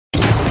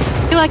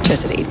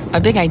Electricity, a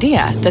big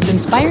idea that's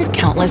inspired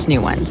countless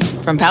new ones.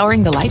 From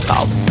powering the light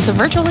bulb to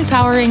virtually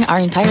powering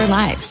our entire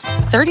lives.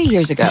 30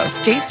 years ago,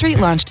 State Street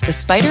launched the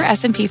SPDR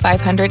S&P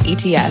 500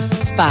 ETF,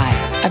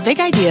 SPY. A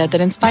big idea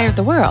that inspired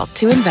the world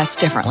to invest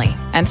differently.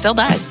 And still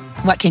does.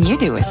 What can you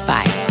do with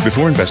SPY?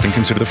 Before investing,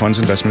 consider the fund's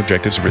investment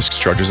objectives, risks,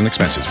 charges, and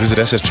expenses. Visit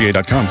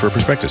ssga.com for a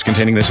prospectus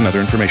containing this and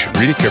other information.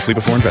 Read it carefully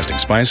before investing.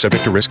 SPY is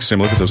subject to risks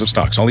similar to those of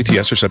stocks. All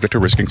ETFs are subject to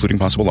risk, including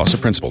possible loss of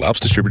principal. Alps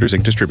Distributors,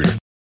 Inc. Distributor.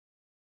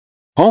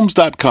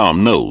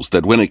 Homes.com knows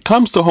that when it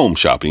comes to home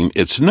shopping,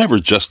 it's never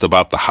just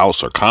about the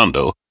house or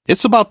condo.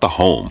 It's about the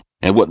home.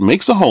 And what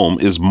makes a home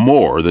is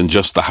more than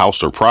just the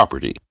house or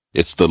property.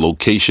 It's the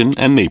location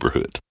and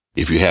neighborhood.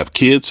 If you have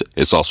kids,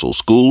 it's also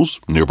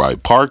schools, nearby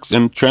parks,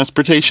 and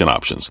transportation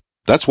options.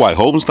 That's why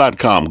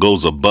Homes.com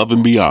goes above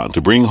and beyond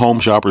to bring home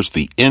shoppers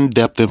the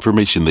in-depth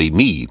information they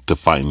need to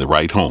find the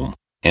right home.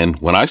 And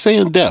when I say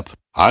in-depth,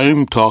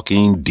 I'm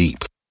talking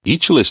deep.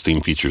 Each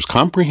listing features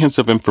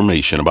comprehensive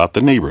information about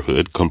the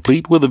neighborhood,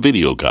 complete with a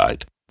video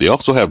guide. They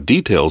also have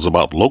details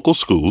about local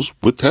schools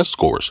with test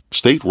scores,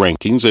 state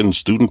rankings, and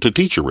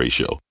student-to-teacher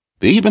ratio.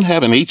 They even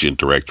have an agent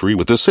directory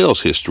with the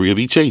sales history of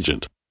each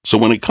agent. So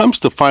when it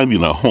comes to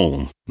finding a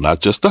home, not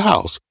just a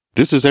house,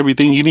 this is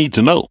everything you need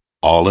to know,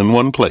 all in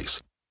one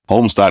place.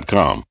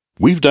 Homes.com.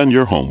 We've done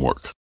your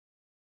homework.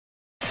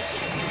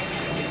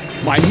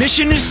 My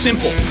mission is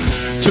simple: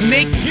 to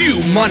make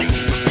you money.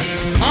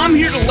 I'm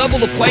here to level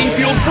the playing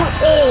field for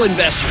all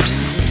investors.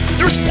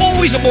 There's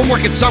always a bull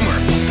market somewhere,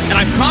 and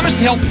I promise to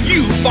help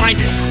you find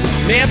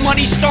it. Mad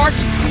Money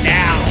starts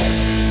now.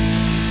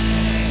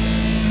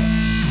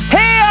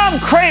 Hey,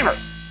 I'm Kramer.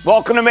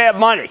 Welcome to Mad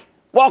Money.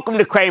 Welcome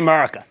to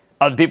Cramerica.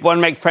 Other people want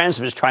to make friends.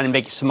 I'm just trying to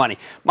make you some money.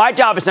 My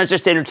job is not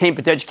just to entertain,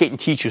 but to educate and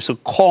teach you. So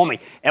call me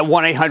at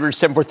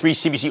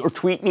 1-800-743-CBC or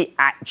tweet me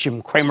at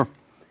Jim Cramer.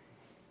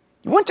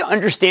 You want to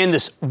understand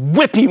this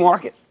whippy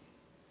market?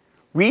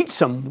 Read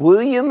some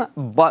William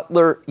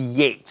Butler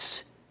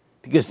Yeats,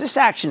 because this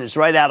action is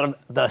right out of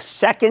The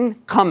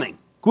Second Coming.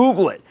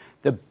 Google it.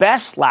 The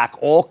best lack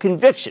all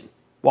conviction,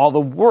 while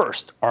the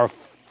worst are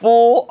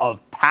full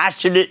of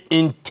passionate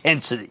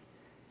intensity.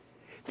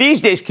 These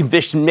days,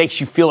 conviction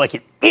makes you feel like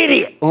an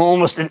idiot on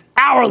almost an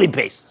hourly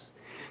basis.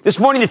 This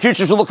morning, the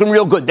futures were looking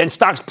real good. Then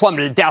stocks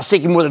plummeted. The Dow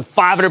sinking more than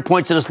 500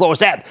 points at its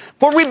lowest ebb,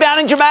 before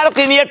rebounding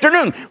dramatically in the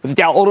afternoon, with the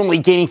Dow ultimately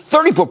gaining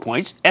 34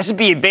 points.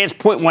 S&P advanced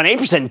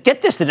 0.18%.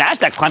 Get this, the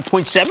Nasdaq climbed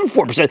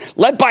 0.74%,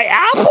 led by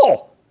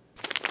Apple.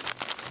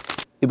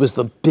 It was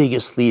the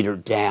biggest leader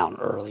down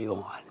early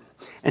on.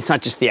 And it's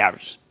not just the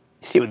averages.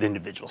 You see it with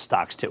individual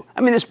stocks, too.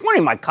 I mean, this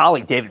morning, my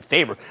colleague David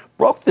Faber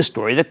broke the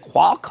story that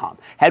Qualcomm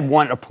had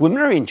won a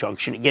preliminary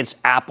injunction against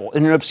Apple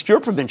in an obscure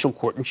provincial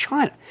court in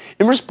China.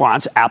 In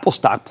response, Apple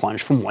stock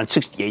plunged from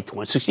 168 to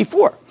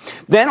 164.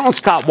 Then on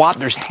Scott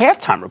Wapner's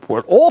halftime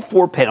report, all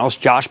four panelists,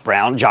 Josh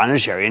Brown, John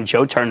Najarian,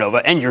 Joe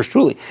Terranova, and yours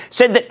truly,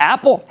 said that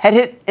Apple had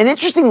hit an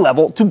interesting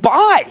level to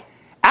buy.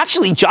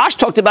 Actually, Josh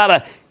talked about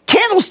a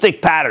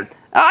candlestick pattern.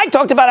 I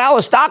talked about how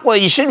a stock, well,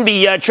 you shouldn't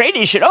be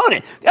trading, you should own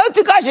it. The other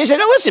two guys, they said,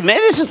 no, listen, man,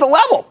 this is the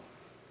level.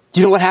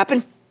 Do you know what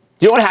happened? Do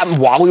you know what happened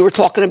while we were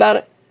talking about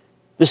it?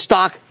 The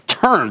stock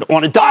turned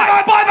on a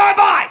dime.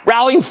 Buy.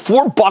 Rallying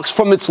 $4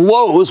 from its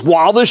lows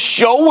while the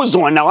show was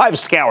on. Now, I've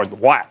scoured the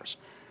wires.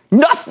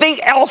 Nothing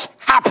else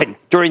happened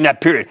during that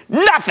period.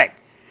 Nothing.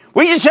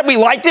 We just said we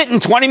liked it in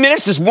 20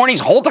 minutes. This morning's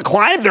whole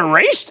decline had been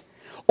erased.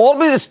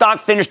 Ultimately, the stock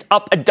finished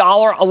up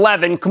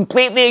 $1.11,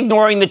 completely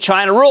ignoring the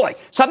China ruling.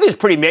 Something that's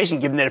pretty amazing,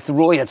 given that if the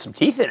ruling had some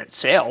teeth in it,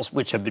 sales,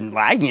 which have been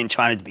lagging in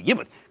China to begin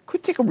with,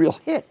 could take a real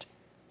hit.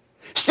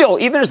 Still,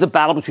 even as the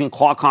battle between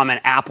Qualcomm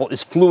and Apple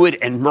is fluid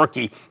and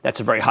murky,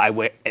 that's a very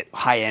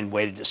high-end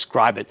way to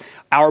describe it,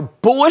 our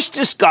bullish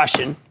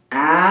discussion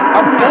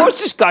on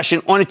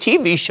a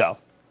TV show,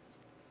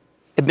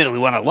 admittedly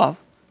one I love,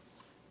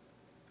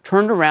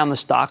 turned around the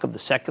stock of the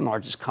second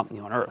largest company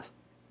on earth.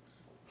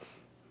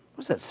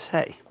 What does that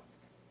say?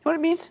 You know what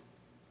it means?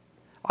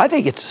 I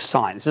think it's a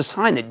sign. It's a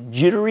sign that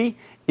jittery,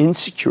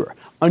 insecure,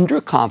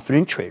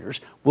 underconfident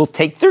traders will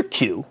take their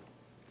cue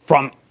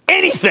from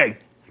anything.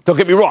 Don't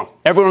get me wrong.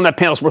 Everyone on that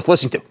panel is worth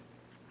listening to.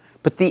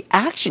 But the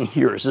action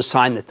here is a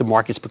sign that the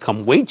market's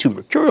become way too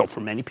mercurial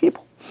for many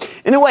people.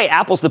 In a way,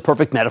 Apple's the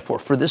perfect metaphor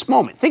for this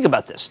moment. Think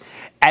about this.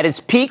 At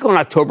its peak on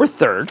October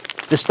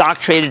 3rd, the stock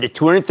traded at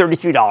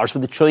 $233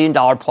 with $1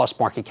 trillion plus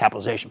market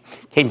capitalization.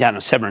 Came down to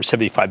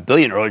 $775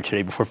 billion earlier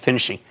today before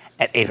finishing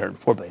at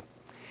 $804 billion.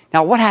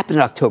 Now, what happened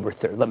on October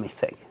 3rd? Let me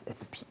think. At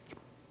the peak,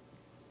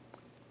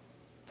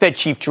 Fed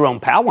Chief Jerome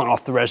Powell went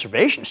off the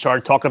reservation,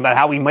 started talking about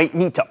how we might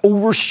need to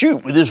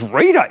overshoot with his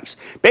rate hikes,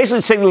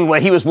 basically signaling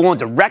that he was willing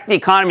to wreck the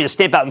economy to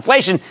stamp out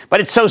inflation,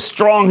 but it's so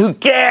strong, who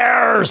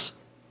cares?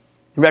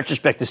 In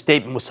retrospect, the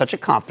statement was such a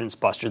confidence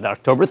buster that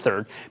October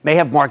 3rd may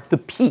have marked the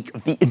peak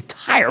of the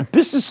entire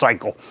business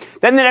cycle.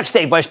 Then the next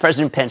day, Vice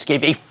President Pence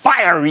gave a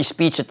fiery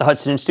speech at the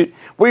Hudson Institute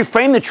where he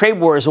framed the trade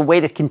war as a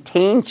way to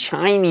contain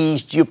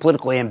Chinese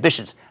geopolitical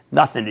ambitions.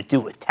 Nothing to do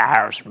with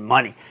tariffs or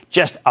money,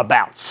 just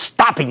about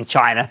stopping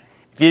China.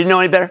 If you didn't know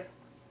any better,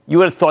 you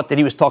would have thought that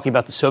he was talking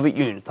about the Soviet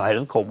Union at the height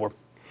of the Cold War.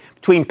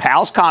 Between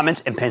Powell's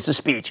comments and Pence's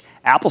speech,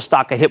 Apple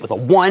stock got hit with a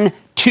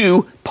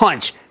 1-2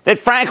 punch that,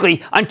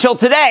 frankly, until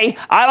today,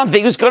 I don't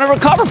think it's going to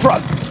recover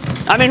from.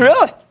 I mean,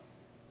 really?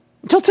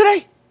 Until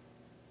today.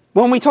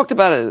 When we talked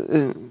about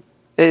it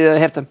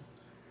halftime.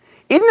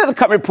 Even though the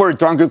company reported a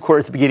darn good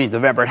quarter at the beginning of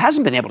November, it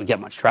hasn't been able to get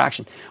much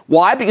traction.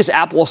 Why? Because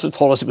Apple also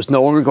told us it was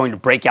no longer going to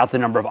break out the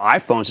number of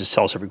iPhones it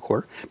sells every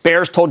quarter.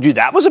 Bears told you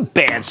that was a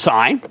bad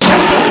sign.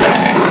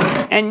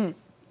 And,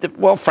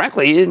 well,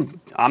 frankly,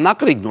 I'm not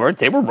going to ignore it.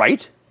 They were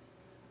right.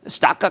 The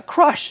stock got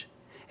crushed.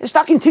 The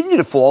stock continued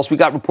to fall as we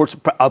got reports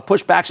of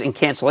pushbacks and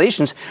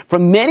cancellations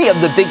from many of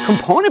the big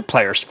component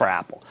players for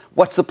Apple.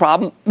 What's the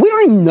problem? We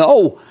don't even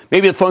know.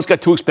 Maybe the phones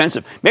got too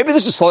expensive. Maybe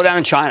there's a slowdown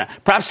in China.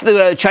 Perhaps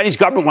the Chinese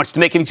government wants to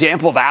make an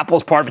example of Apple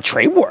as part of a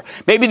trade war.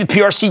 Maybe the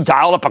PRC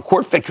dialed up a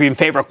court victory in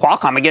favor of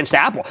Qualcomm against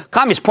Apple.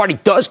 Communist Party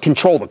does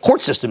control the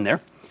court system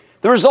there.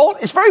 The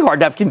result is very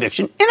hard to have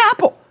conviction in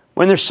Apple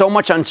when there's so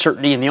much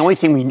uncertainty, and the only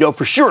thing we know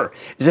for sure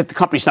is that the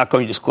company's not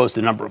going to disclose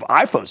the number of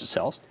iPhones it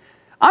sells.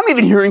 I'm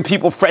even hearing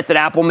people fret that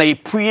Apple may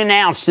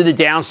pre-announce to the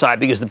downside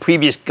because the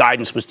previous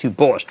guidance was too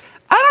bullish.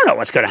 I don't know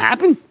what's going to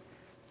happen.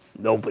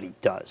 Nobody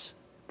does.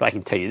 But I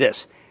can tell you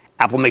this.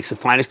 Apple makes the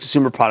finest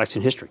consumer products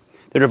in history.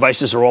 Their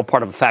devices are all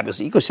part of a fabulous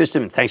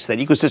ecosystem, and thanks to that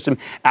ecosystem,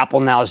 Apple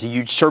now has a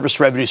huge service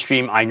revenue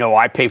stream. I know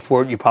I pay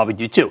for it. You probably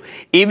do, too.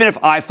 Even if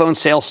iPhone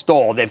sales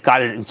stall, they've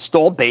got an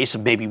installed base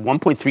of maybe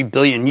 1.3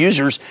 billion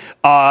users,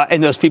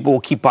 and those people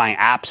will keep buying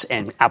apps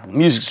and Apple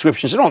Music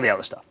subscriptions and all the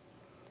other stuff.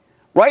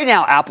 Right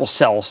now,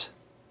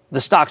 the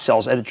stock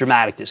sells at a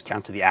dramatic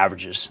discount to the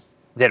averages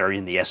that are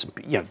in the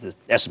S&P, the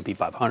S&P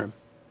 500.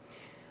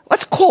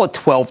 Let's call it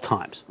 12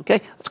 times,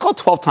 okay? Let's call it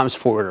 12 times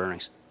forward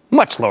earnings.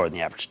 Much lower than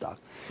the average stock.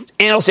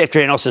 Analysts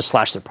after analysts have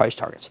slashed their price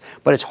targets.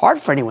 But it's hard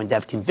for anyone to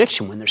have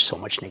conviction when there's so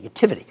much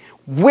negativity.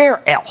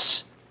 Where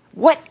else?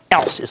 What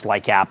else is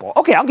like Apple?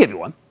 Okay, I'll give you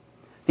one.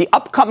 The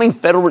upcoming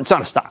it's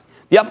not a stock.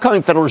 The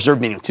upcoming Federal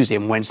Reserve meeting on Tuesday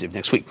and Wednesday of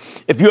next week.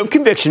 If you have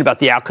conviction about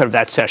the outcome of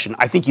that session,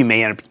 I think you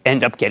may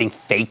end up getting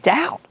faked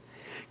out.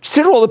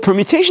 Consider all the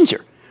permutations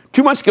here.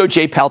 2 months ago,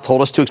 Jay Powell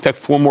told us to expect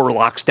 4 more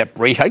lockstep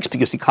rate hikes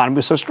because the economy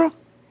was so strong.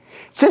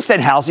 Since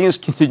then, housing has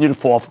continued to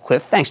fall off a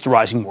cliff thanks to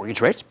rising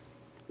mortgage rates.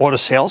 Auto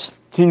sales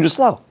continue to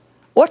slow.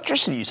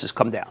 Electricity use has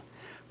come down.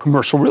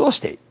 Commercial real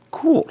estate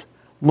cooled.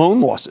 Loan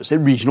losses at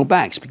regional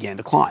banks began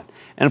to climb.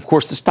 And, of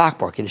course, the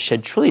stock market has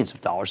shed trillions of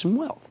dollars in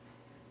wealth.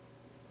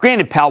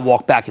 Granted, Powell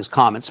walked back his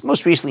comments.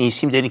 Most recently, he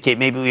seemed to indicate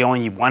maybe we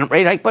only need 1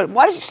 rate hike. But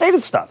why does he say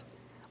this stuff?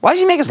 Why does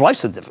he make his life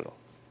so difficult?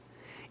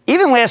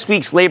 Even last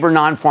week's labor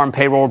non-farm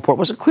payroll report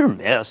was a clear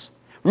miss.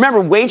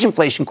 Remember, wage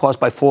inflation caused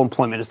by full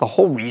employment is the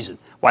whole reason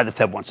why the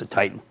Fed wants to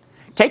tighten.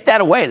 Take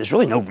that away, there's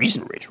really no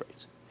reason to raise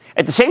rates.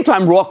 At the same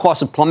time, raw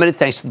costs have plummeted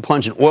thanks to the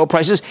plunge in oil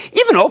prices.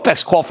 Even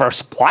OPEC's call for a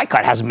supply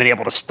cut hasn't been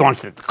able to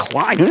staunch the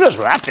decline. Who knows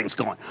where that thing's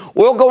going?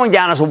 Oil going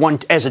down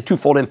has a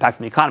twofold impact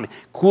on the economy.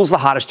 Cools the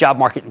hottest job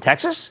market in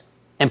Texas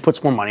and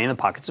puts more money in the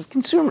pockets of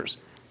consumers.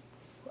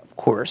 Of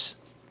course,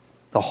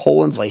 the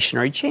whole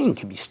inflationary chain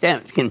can be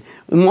stemmed. In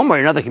one way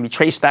or another, can be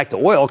traced back to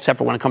oil, except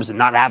for when it comes to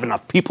not having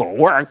enough people to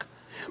work.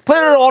 Put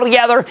it all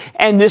together,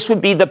 and this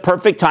would be the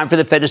perfect time for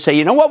the Fed to say,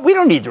 you know what, we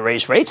don't need to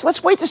raise rates.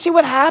 Let's wait to see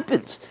what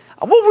happens.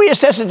 We'll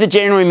reassess at the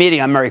January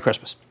meeting on Merry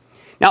Christmas.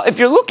 Now, if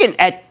you're looking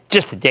at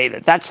just the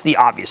data, that's the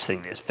obvious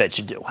thing the Fed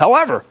should do.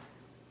 However,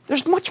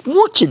 there's much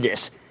more to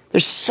this.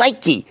 There's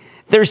psyche.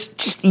 There's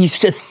just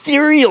these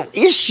ethereal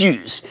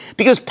issues.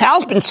 Because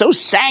Powell's been so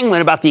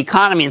sanguine about the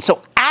economy and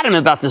so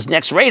adamant about this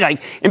next rate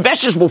hike,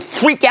 investors will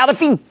freak out if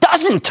he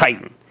doesn't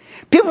tighten.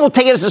 People will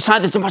take it as a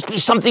sign that there must be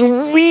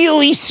something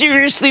really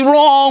seriously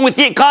wrong with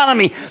the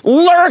economy.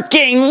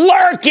 Lurking.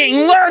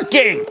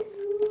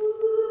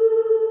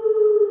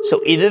 So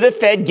either the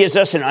Fed gives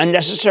us an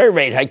unnecessary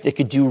rate hike that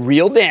could do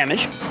real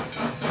damage,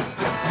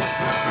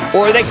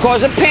 or they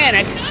cause a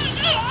panic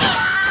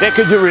that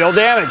could do real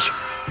damage.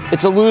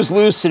 It's a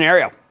lose-lose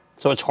scenario,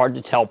 so it's hard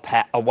to tell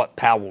what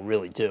Powell will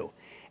really do.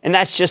 And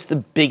that's just the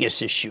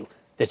biggest issue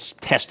that's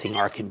testing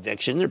our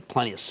conviction. There are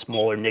plenty of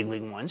smaller,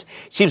 niggling ones.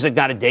 Seems like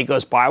not a day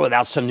goes by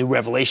without some new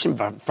revelation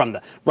from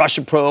the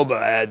Russia probe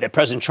that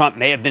President Trump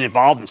may have been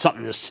involved in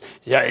something this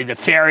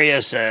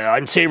nefarious,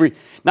 unsavory.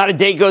 Not a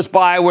day goes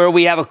by where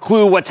we have a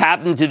clue what's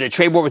happened to the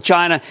trade war with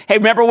China. Hey,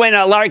 remember when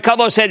Larry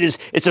Kudlow said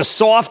it's a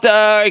soft,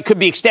 it could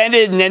be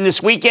extended, and then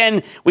this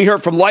weekend we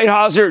heard from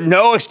Lighthizer,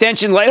 no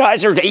extension,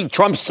 Lighthizer to eat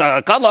Trump's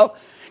Kudlow.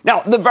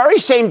 Now, the very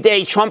same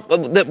day Trump,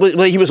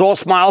 he was all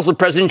smiles with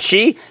President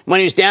Xi when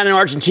he was down in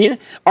Argentina,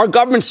 our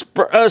government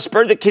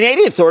spurred the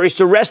Canadian authorities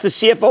to arrest the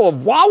CFO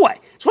of Huawei.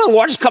 It's one of the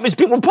largest companies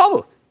people in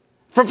public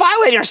for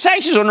violating our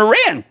sanctions on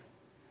Iran.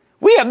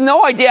 We have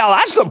no idea how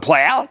that's going to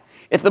play out.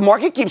 If the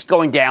market keeps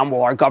going down,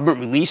 will our government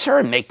release her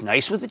and make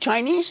nice with the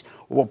Chinese?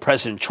 Or will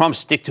President Trump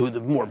stick to the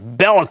more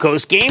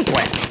bellicose game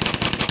plan?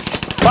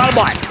 Bottom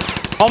line,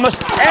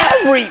 almost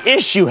every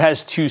issue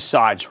has two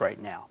sides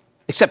right now,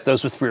 except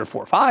those with 3 or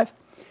 4 or 5.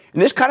 In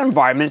this kind of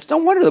environment, it's no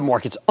wonder the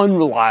market's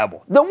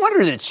unreliable. No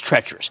wonder that it's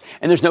treacherous,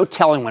 and there's no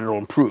telling when it'll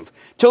improve.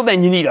 Till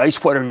then, you need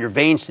ice water in your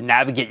veins to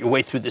navigate your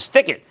way through this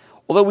thicket,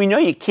 although we know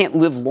you can't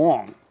live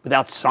long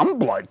without some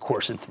blood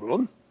coursing through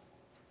them.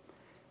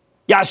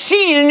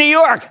 Yassine in New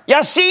York.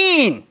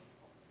 Yassine!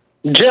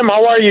 Jim,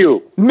 how are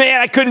you?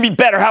 Man, I couldn't be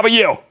better. How about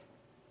you?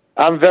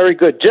 I'm very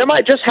good. Jim,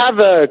 I just have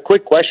a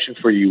quick question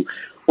for you.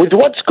 With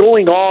what's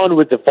going on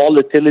with the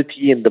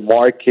volatility in the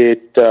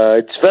market,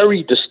 it's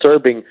very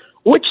disturbing.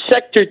 Which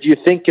sector do you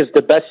think is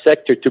the best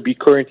sector to be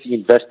currently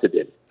invested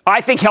in?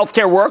 I think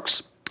healthcare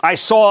works. I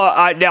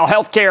saw now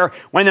healthcare,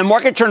 when the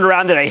market turned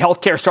around today,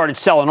 healthcare started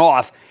selling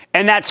off,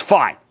 and that's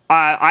fine.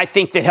 I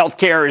think that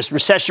healthcare is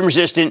recession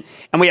resistant,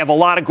 and we have a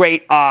lot of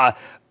great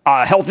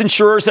health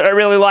insurers that I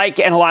really like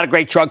and a lot of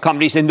great drug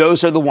companies, and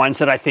those are the ones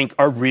that I think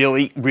are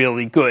really,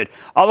 really good.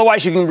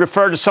 Otherwise, you can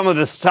refer to some of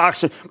the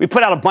stocks. We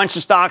put out a bunch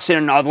of stocks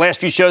in the last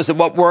few shows of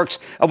what works,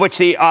 of which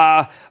the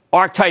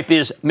archetype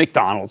is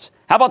McDonald's.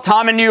 How about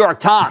Tom in New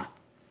York? Tom.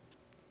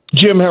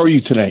 Jim, how are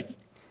you tonight?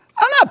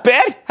 I'm not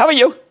bad. How about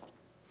you?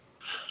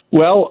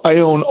 Well, I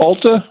own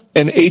Ulta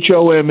and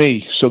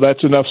HOME, so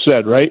that's enough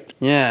said, right?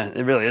 Yeah,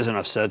 it really is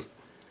enough said.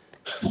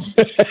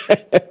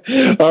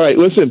 All right,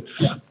 listen,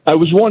 I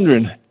was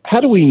wondering, how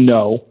do we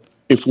know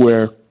if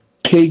we're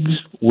pigs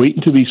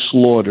waiting to be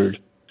slaughtered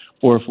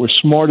or if we're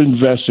smart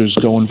investors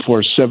going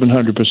for a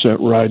 700%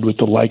 ride with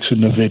the likes of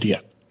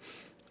NVIDIA?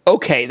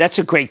 Okay, that's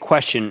a great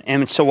question.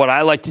 And so what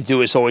I like to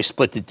do is always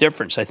split the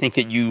difference. I think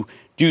that you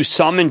do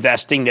some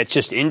investing that's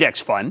just index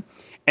fund.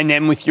 And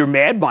then with your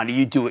mad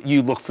money,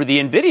 you look for the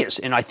NVIDIAs.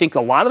 And I think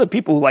a lot of the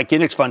people who like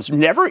index funds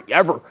never,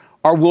 ever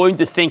are willing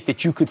to think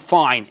that you could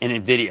find an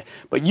NVIDIA.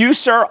 But you,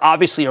 sir,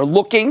 obviously are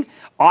looking.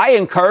 I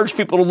encourage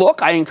people to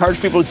look. I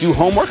encourage people to do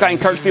homework. I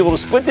encourage people to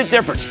split the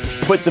difference.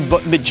 Put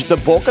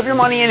the bulk of your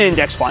money in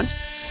index funds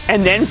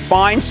and then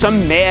find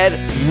some mad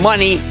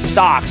money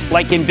stocks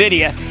like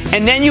NVIDIA.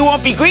 And then you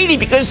won't be greedy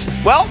because,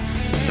 well,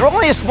 they're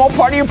only a small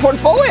part of your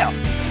portfolio.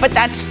 But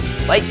that's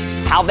like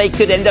how they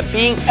could end up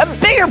being a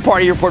bigger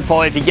part of your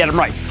portfolio if you get them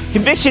right.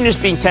 Conviction is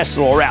being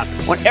tested all around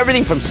on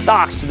everything from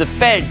stocks to the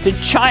Fed to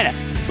China.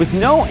 With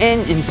no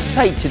end in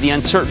sight to the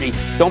uncertainty,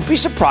 don't be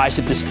surprised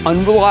if this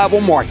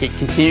unreliable market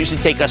continues to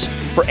take us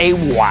for a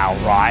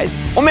wild ride.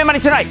 On Mad Money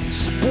tonight,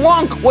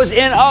 Splunk was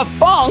in a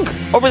funk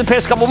over the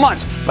past couple of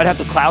months. But have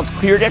the clouds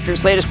cleared after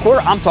its latest quarter?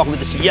 I'm talking with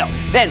the CEO.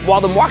 Then,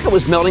 while the market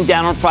was melting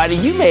down on Friday,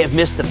 you may have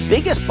missed the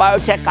biggest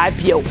biotech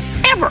IPO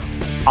ever.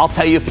 I'll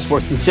tell you if it's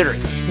worth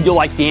considering. You'll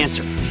like the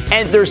answer.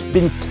 And there's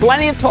been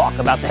plenty of talk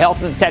about the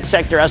health of the tech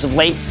sector as of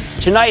late.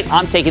 Tonight,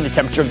 I'm taking the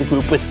temperature of the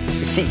group with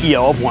the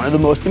CEO of one of the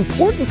most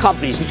important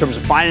companies in terms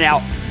of finding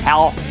out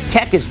how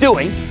tech is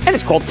doing, and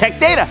it's called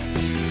Tech Data.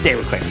 Stay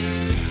with Cramer.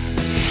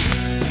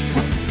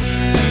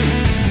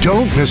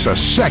 Don't miss a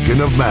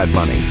second of Mad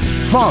Money.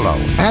 Follow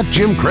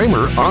 @Jim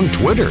Cramer on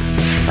Twitter.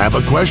 Have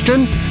a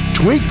question?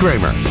 Tweet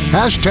Cramer.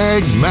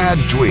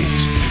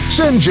 #MadTweets.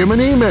 Send Jim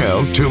an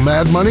email to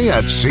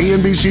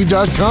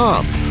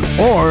madmoney@cnbc.com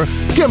or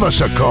give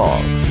us a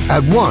call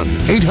at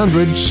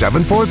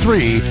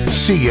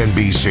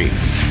 1-800-743-CNBC.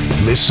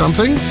 Miss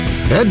something?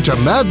 Head to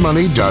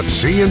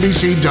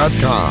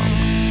madmoney.cnbc.com.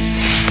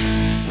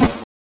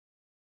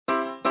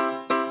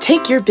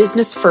 Take your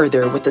business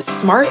further with the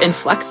smart and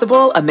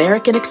flexible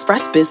American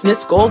Express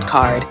Business Gold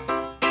Card.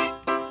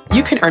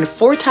 You can earn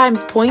 4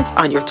 times points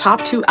on your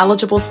top 2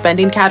 eligible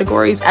spending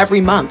categories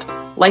every month,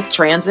 like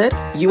transit,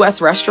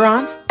 U.S.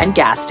 restaurants, and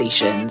gas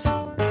stations.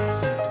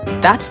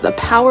 That's the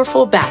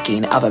powerful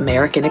backing of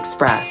American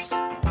Express.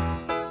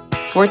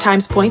 4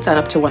 times points on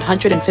up to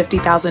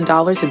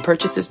 $150,000 in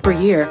purchases per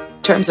year.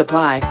 Terms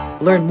apply.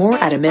 Learn more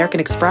at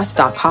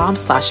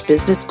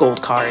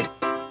americanexpress.com/businessgoldcard.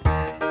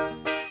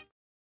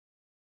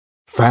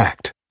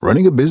 Fact.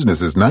 Running a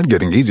business is not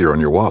getting easier on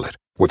your wallet.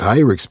 With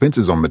higher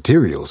expenses on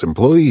materials,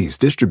 employees,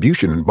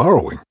 distribution, and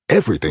borrowing,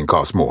 everything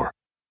costs more.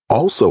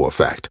 Also a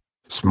fact.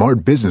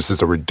 Smart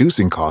businesses are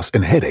reducing costs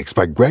and headaches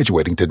by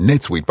graduating to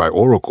NetSuite by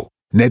Oracle.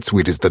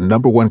 NetSuite is the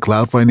 #1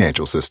 cloud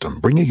financial system,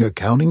 bringing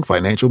accounting,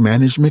 financial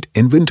management,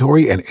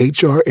 inventory, and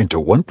HR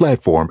into one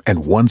platform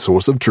and one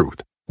source of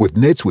truth. With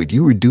NetSuite,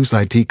 you reduce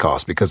IT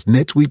costs because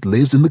NetSuite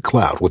lives in the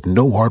cloud with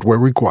no hardware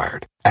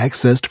required.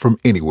 Accessed from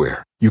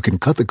anywhere, you can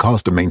cut the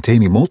cost of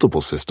maintaining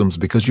multiple systems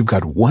because you've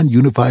got one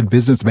unified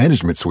business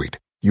management suite.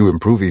 You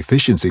improve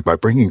efficiency by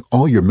bringing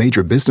all your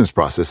major business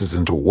processes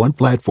into one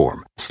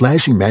platform,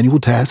 slashing manual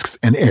tasks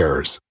and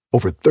errors.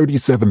 Over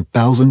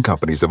 37,000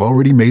 companies have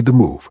already made the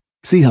move.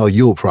 See how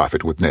you'll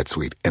profit with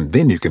NetSuite, and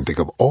then you can think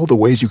of all the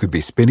ways you could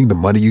be spending the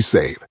money you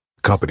save.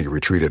 Company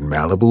retreat in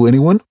Malibu,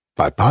 anyone?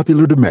 By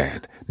popular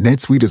demand,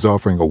 NetSuite is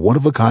offering a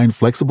one-of-a-kind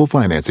flexible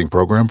financing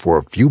program for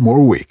a few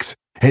more weeks.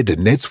 Head to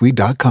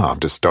netsuite.com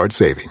to start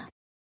saving.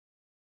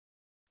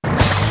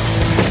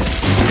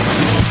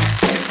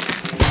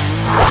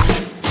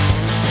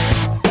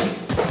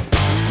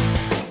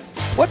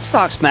 What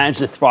stocks managed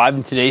to thrive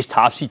in today's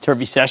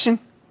topsy-turvy session?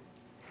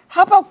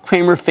 How about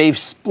Cramer fave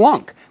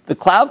Splunk? the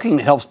Cloud King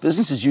that helps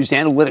businesses use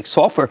analytics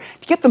software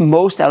to get the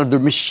most out of their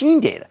machine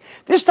data.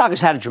 This stock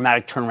has had a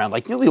dramatic turnaround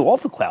like nearly all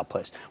of the cloud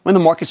plays. When the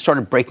market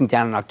started breaking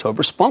down in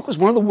October, Splunk was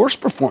one of the worst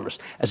performers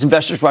as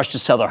investors rushed to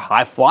sell their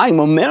high-flying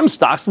momentum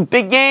stocks with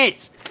big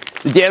gains.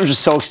 The damage was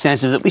so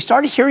extensive that we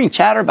started hearing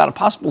chatter about a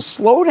possible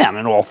slowdown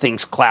in all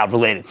things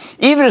cloud-related,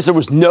 even as there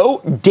was no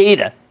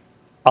data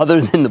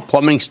other than the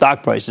plummeting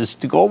stock prices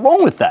to go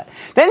along with that.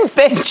 Then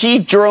Fed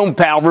Chief Jerome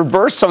Powell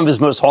reversed some of his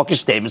most hawkish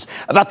statements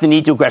about the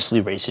need to aggressively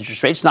raise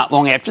interest rates not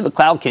long after the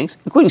Cloud Kings,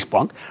 including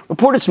Splunk,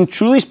 reported some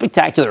truly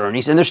spectacular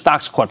earnings and their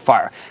stocks caught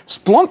fire.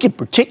 Splunk in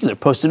particular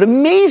posted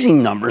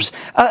amazing numbers.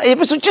 It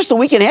was just a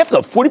week and a half ago,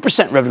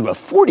 40% revenue growth,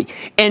 40,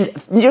 and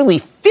nearly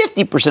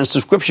 50%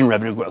 subscription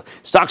revenue growth.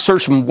 Stock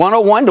surged from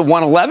 101 to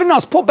 111. Now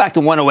it's pulled back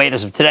to 108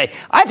 as of today.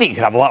 I think it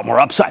could have a lot more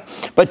upside,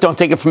 but don't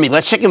take it from me.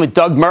 Let's check in with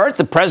Doug Merritt,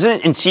 the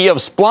president and CEO of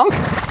Splunk,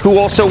 who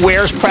also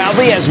wears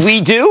proudly, as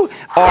we do,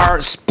 our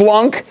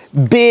Splunk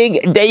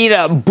Big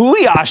Data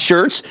Booyah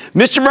shirts.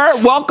 Mr.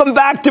 Merritt, welcome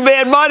back to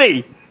Mad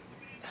Money.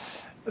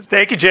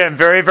 Thank you, Jim.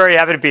 Very, very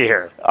happy to be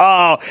here.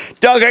 Oh,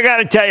 Doug, I got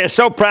to tell you,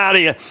 so proud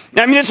of you.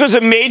 I mean, this was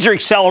a major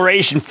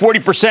acceleration,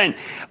 40%.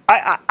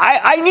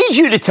 I need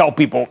you to tell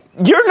people,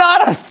 you're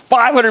not a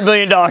 $500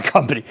 million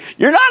company.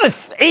 You're not a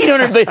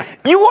 $800 million.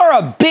 You are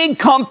a big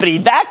company.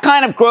 That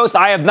kind of growth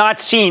I have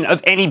not seen of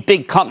any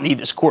big company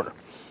this quarter.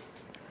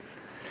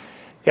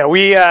 Yeah,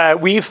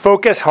 we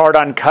focus hard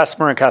on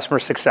customer and customer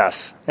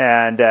success,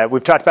 and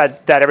we've talked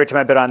about that every time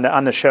I've been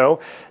on the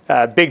show.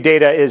 Big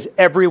data is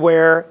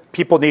everywhere.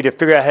 People need to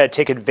figure out how to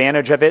take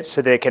advantage of it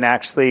so they can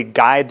actually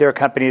guide their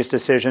company's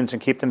decisions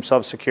and keep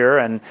themselves secure.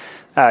 And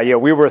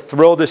we were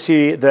thrilled to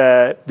see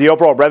the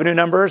overall revenue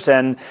numbers.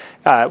 And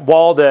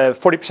while the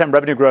 40%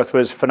 revenue growth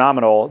was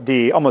phenomenal,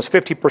 the almost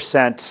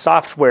 50%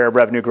 software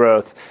revenue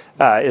growth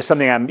is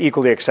something I'm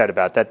equally excited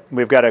about. That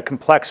we've got a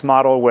complex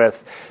model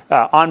with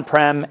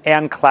on-prem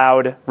and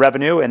cloud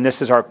revenue, and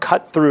this is our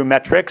cut-through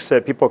metrics so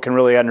that people can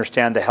really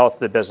understand the health of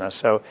the business.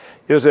 So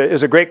it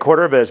was a great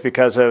quarter, but it's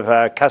because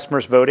of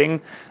customers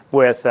voting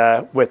with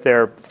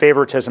their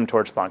favoritism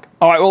towards Splunk.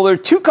 All right, well, there are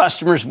two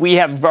customers we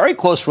have very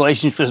close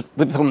relationships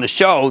with on the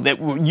show that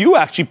you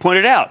actually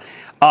pointed out,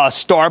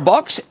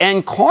 Starbucks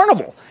and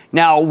Carnival.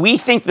 Now, we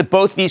think that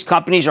both these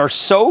companies are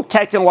so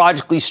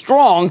technologically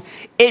strong,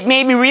 it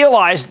made me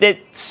realize that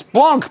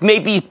Splunk may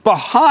be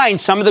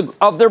behind some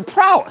of their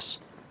prowess.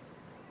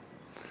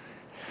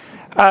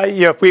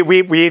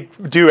 We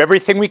do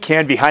everything we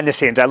can behind the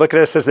scenes. I look at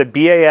us as the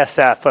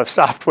BASF of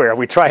software.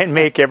 We try and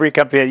make every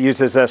company that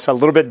uses us a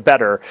little bit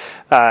better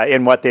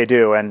in what they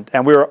do. And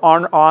we were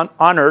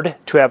honored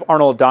to have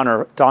Arnold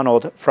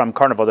Donald from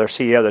Carnival, their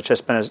CEO, that's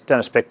just done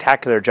a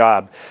spectacular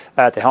job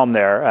at the helm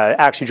there.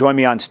 Actually joined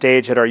me on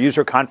stage at our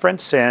user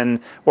conference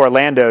in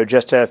Orlando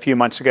just a few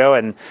months ago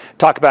and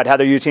talk about how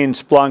they're using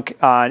Splunk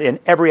in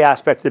every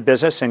aspect of the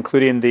business,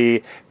 including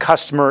the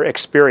customer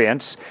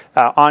experience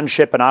on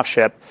ship and off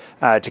ship.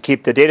 To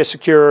keep the data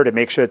secure, to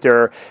make sure that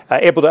they're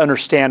able to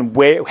understand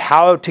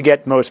how to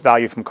get most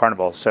value from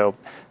Carnival. So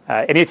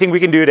anything we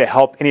can do to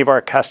help any of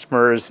our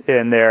customers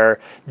in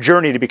their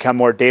journey to become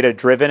more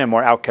data-driven and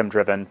more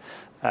outcome-driven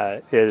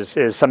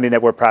is something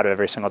that we're proud of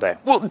every single day.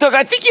 Well, Doug,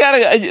 I think you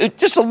had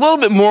just a little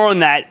bit more on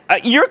that.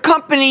 Your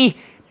company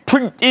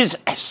is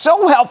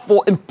so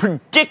helpful in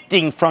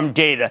predicting from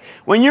data.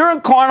 When you're in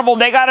Carnival,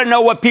 they got to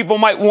know what people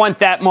might want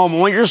that moment.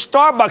 When you're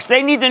Starbucks,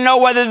 they need to know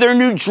whether their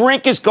new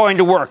drink is going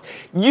to work.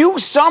 You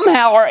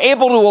somehow are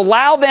able to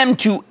allow them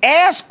to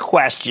ask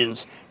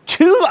questions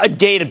to a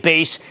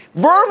database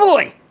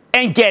verbally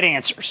and get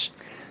answers.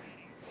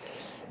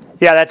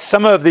 Yeah, that's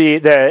some of the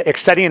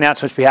exciting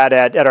announcements we had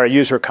at our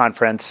user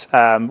conference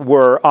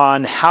were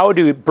on how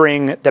to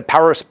bring the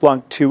power of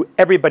Splunk to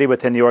everybody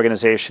within the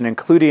organization,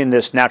 including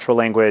this natural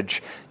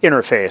language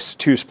interface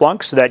to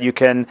Splunk so that you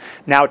can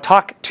now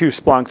talk to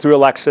Splunk through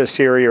Alexa,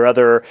 Siri, or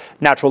other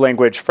natural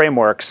language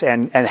frameworks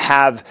and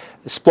have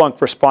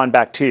Splunk respond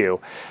back to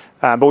you.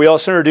 But we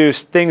also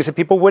introduced things that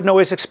people wouldn't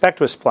always expect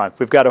with Splunk.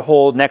 We've got a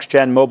whole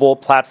next-gen mobile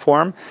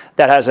platform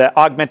that has an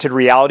augmented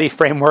reality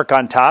framework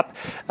on top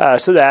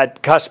so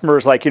that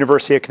customers like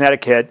University of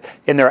Connecticut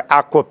in their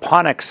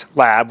aquaponics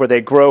lab where they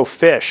grow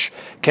fish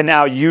can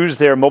now use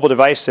their mobile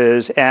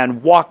devices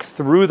and walk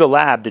through the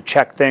lab to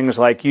check things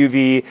like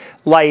UV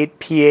light,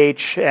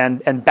 pH,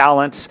 and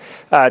balance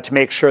to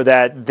make sure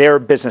that their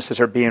businesses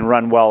are being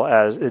run well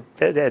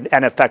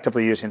and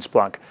effectively using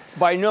Splunk.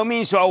 By no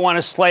means do I want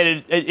to slight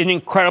an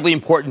incredibly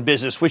important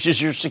business, which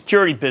is your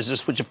security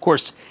business, which, of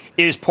course,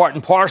 is part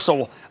and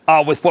parcel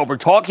with what we're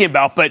talking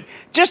about. But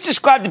just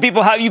describe to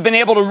people how you've been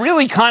able to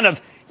really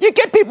you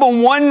get people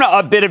in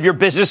one bit of your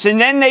business,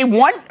 and then they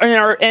want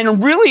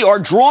and really are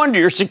drawn to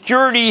your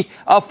security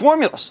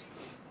formulas.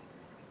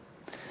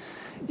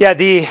 Yeah,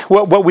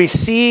 what we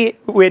see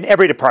in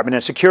every department,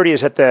 and security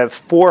is at the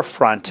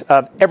forefront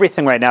of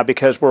everything right now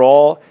because we're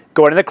all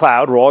going to the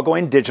cloud. We're all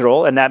going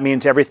digital, and that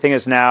means everything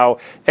is now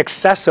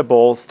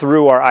accessible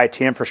through our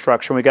IT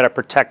infrastructure, and we've got to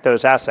protect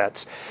those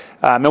assets.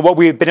 And what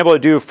we've been able to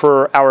do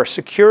for our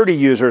security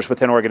users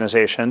within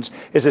organizations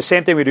is the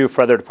same thing we do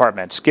for other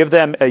departments. Give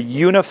them a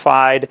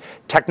unified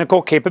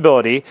technical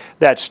capability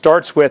that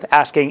starts with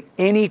asking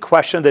any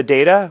question of the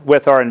data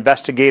with our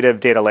investigative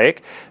data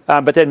lake,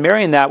 but then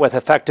marrying that with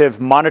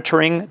effective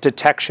monitoring,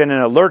 detection,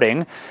 and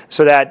alerting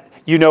so that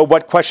you know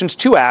what questions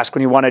to ask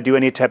when you want to do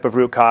any type of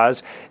root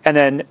cause, and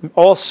then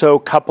also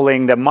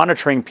coupling the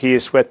monitoring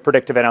piece with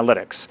predictive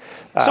analytics.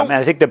 And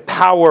I think the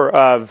power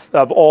of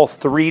all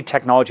three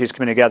technologies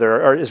coming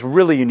together is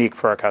really unique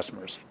for our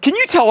customers. Can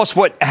you tell us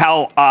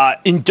how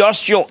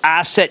industrial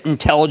asset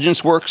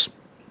intelligence works?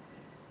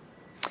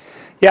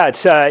 Yeah,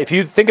 it's if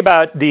you think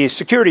about the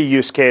security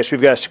use case,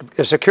 we've got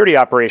a security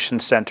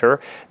operations center.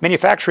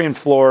 Manufacturing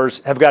floors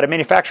have got a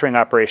manufacturing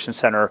operations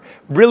center.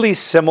 Really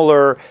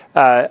similar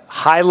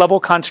high-level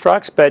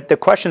constructs, but the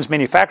questions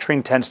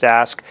manufacturing tends to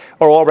ask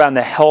are all around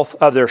the health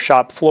of their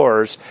shop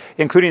floors,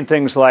 including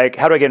things like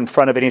how do I get in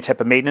front of any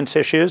type of maintenance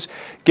issues,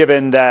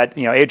 given that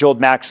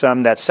age-old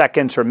maxim that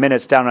seconds or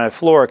minutes down on a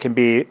floor can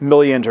be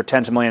millions or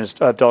tens of millions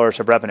of dollars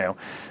of revenue.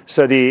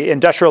 So the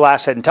Industrial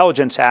Asset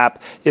Intelligence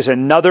app is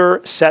another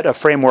set of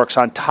frameworks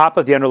on top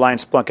of the underlying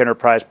Splunk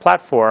Enterprise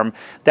platform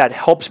that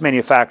helps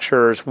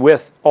manufacturers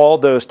with all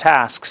those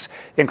tasks,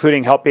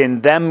 including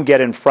helping them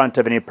get in front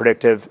of any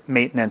predictive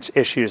maintenance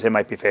issues they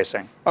might be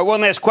facing. All right,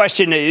 one last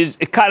question is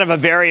kind of a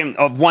variant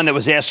of one that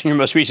was asked in your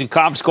most recent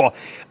conference call.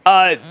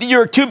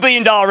 You're a $2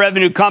 billion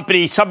revenue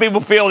company. Some people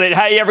feel that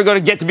how are you ever going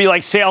to get to be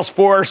like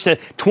Salesforce to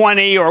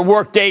 20 or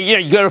Workday?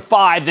 You go to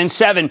 5, then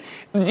 7.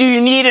 Do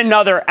you need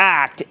another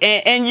act?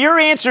 And your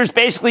answer is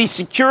basically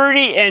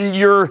security and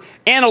your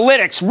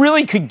analytics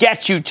really could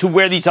get you to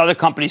where these other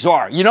companies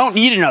are. You don't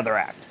need another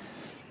act.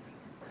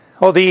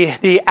 Well,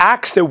 the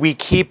acts that we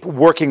keep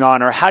working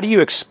on are how do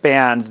you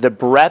expand the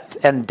breadth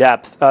and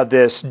depth of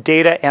this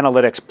data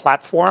analytics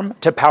platform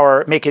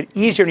to make it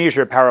easier and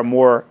easier to power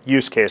more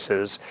use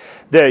cases.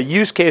 The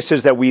use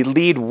cases that we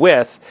lead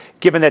with,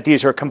 given that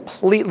these are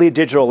completely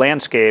digital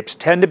landscapes,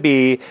 tend to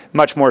be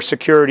much more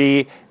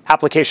security,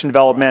 application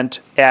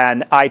development,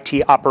 and IT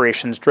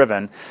operations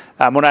driven.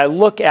 When I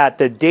look at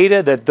the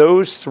data that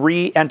those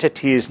three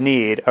entities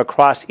need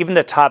across even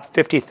the top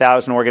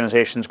 50,000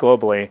 organizations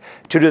globally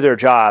to do their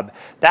job,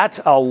 that's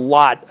a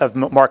lot of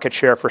market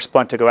share for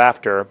Splunk to go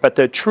after. But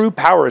the true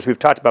power, as we've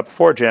talked about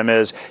before, Jim,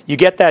 is you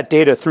get that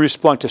data through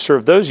Splunk to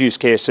serve those use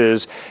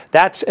cases.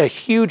 That's a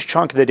huge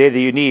chunk of the data that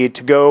you need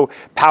to go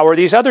power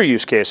these other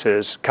use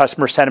cases,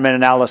 customer sentiment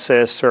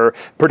analysis or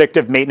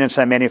predictive maintenance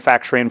on a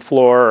manufacturing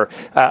floor or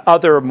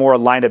other more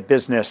line of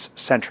business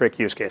centric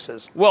use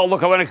cases. Well,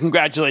 look, I want to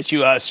congratulate you.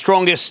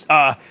 Strongest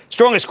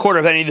quarter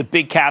of any of the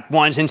big cap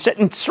ones and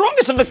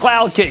strongest of the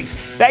cloud kings.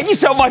 Thank you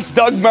so much,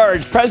 Doug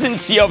Merge, President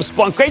and CEO of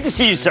Splunk. Great to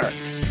see you, sir.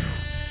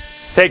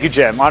 Thank you,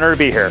 Jim. Honor to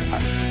be here.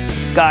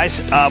 Guys,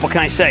 what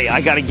can I say?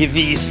 I got to give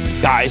these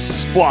guys,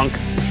 Splunk,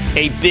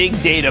 a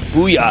big data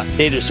booyah.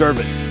 They deserve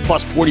it.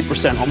 Plus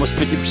 40%, almost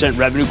 50%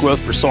 revenue growth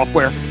for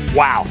software.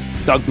 Wow.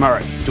 Doug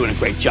Merritt doing a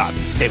great job.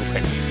 Stay with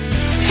me.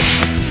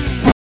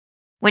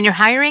 When you're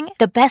hiring,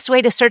 the best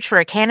way to search for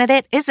a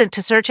candidate isn't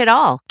to search at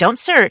all. Don't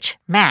search,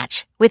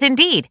 match with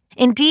Indeed.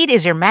 Indeed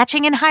is your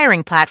matching and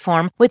hiring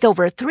platform with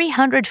over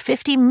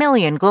 350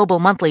 million global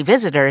monthly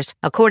visitors,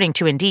 according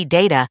to Indeed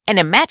data, and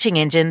a matching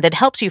engine that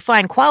helps you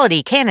find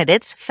quality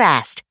candidates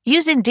fast.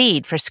 Use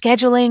Indeed for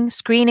scheduling,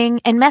 screening,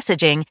 and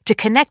messaging to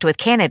connect with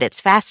candidates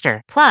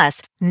faster.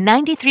 Plus,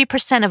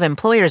 93% of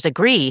employers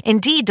agree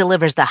Indeed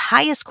delivers the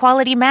highest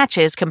quality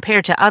matches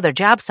compared to other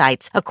job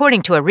sites,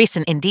 according to a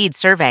recent Indeed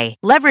survey.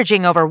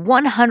 Leveraging over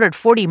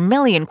 140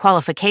 million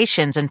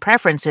qualifications and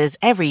preferences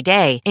every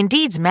day,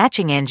 Indeed's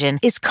matching engine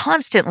is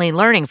constantly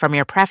learning from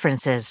your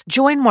preferences.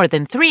 Join more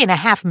than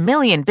 3.5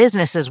 million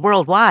businesses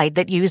worldwide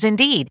that use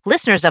Indeed.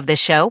 Listeners of this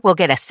show will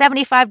get a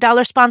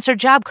 $75 sponsored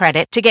job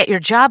credit to get your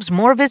jobs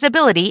more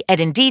visibility at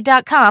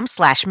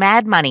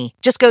Indeed.com/madmoney.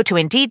 Just go to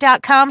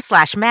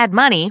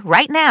Indeed.com/madmoney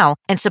right now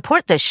and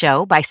support this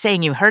show by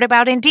saying you heard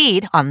about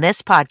Indeed on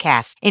this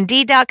podcast.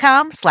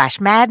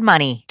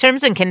 Indeed.com/madmoney.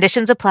 Terms and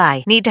conditions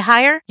apply. Need to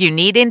hire? You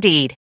need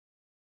Indeed.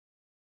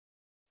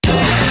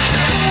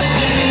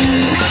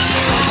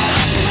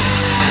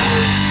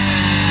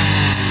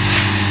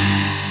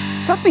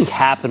 Something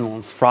happened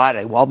on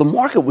Friday while the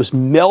market was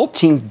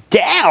melting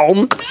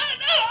down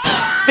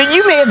that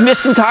you may have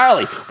missed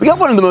entirely. We got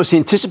one of the most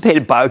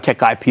anticipated biotech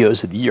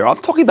IPOs of the year. I'm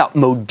talking about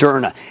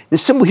Moderna. The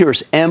symbol here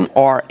is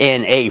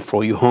mRNA for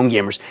all you home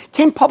gamers.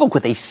 Came public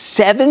with a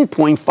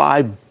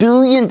 $7.5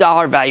 billion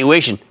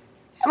valuation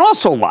and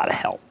also a lot of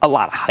help, a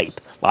lot of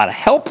hype. A lot of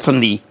help from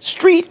the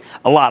street,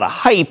 a lot of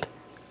hype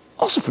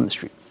also from the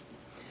street.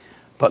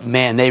 But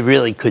man, they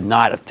really could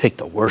not have picked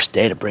the worst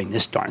day to bring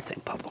this darn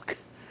thing public.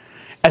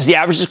 As the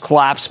averages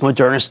collapsed,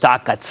 Moderna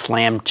stock got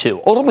slammed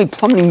too, ultimately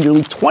plummeting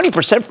nearly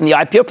 20% from the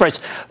IPO price.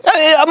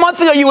 A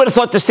month ago, you would have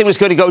thought this thing was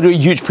going to go to a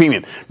huge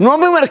premium.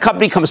 Normally, when a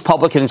company comes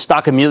public and its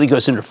stock immediately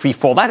goes into free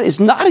fall, that is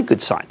not a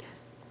good sign.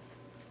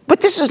 But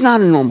this is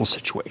not a normal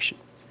situation.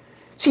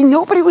 See,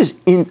 nobody was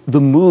in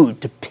the mood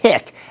to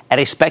pick at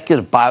a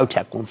speculative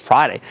biotech on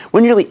Friday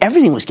when nearly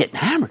everything was getting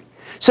hammered.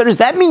 So does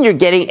that mean you're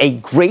getting a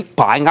great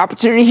buying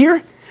opportunity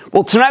here?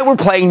 Well, tonight we're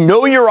playing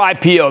Know Your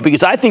IPO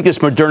because I think this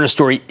Moderna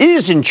story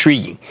is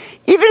intriguing,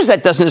 even as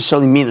that doesn't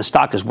necessarily mean the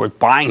stock is worth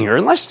buying here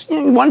unless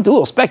you want to do a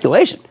little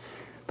speculation.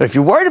 But if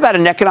you're worried about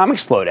an economic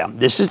slowdown,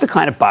 this is the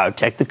kind of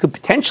biotech that could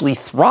potentially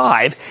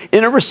thrive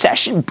in a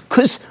recession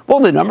because, well,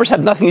 the numbers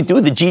have nothing to do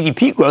with the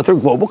GDP growth or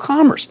global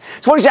commerce.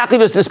 So what exactly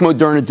does this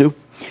Moderna do?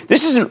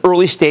 This is an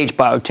early-stage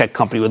biotech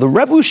company with a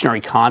revolutionary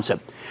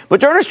concept.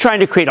 Moderna is trying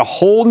to create a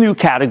whole new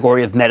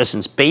category of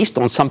medicines based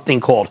on something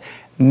called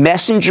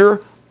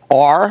messenger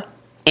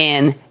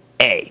RNA.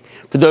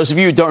 For those of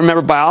you who don't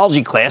remember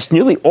biology class,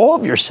 nearly all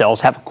of your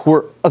cells have a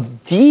core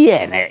of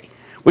DNA,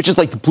 which is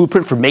like the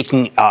blueprint for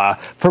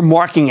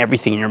marking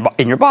everything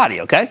in your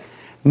body, okay?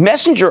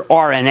 Messenger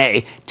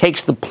RNA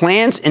takes the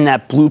plans in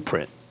that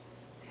blueprint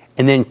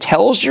and then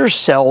tells your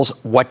cells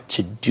what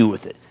to do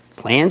with it.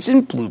 Plans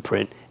in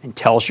blueprint and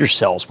tells your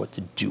cells what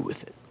to do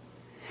with it.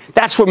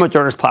 That's where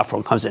Moderna's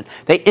platform comes in.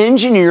 They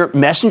engineer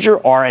messenger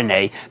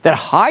RNA that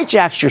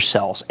hijacks your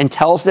cells and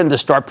tells them to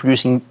start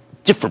producing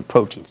different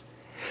proteins.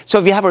 So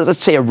if you have, let's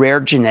say, a rare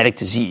genetic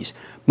disease,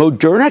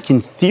 Moderna can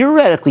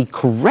theoretically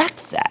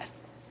correct that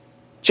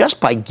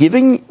just by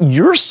giving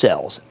your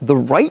cells the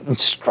right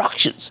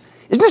instructions.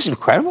 Isn't this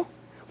incredible?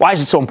 Why is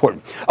it so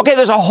important? Okay,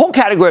 there's a whole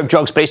category of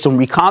drugs based on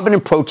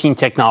recombinant protein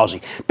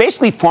technology.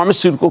 Basically,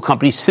 pharmaceutical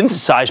companies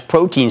synthesize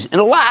proteins in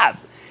a lab.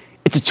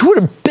 It's a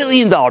 $200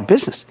 billion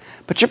business.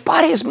 But your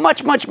body is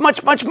much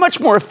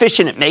more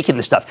efficient at making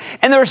this stuff.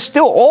 And there are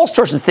still all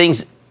sorts of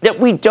things that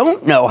we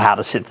don't know how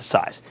to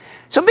synthesize.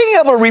 So being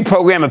able to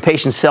reprogram a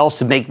patient's cells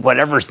to make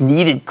whatever's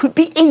needed could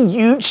be a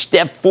huge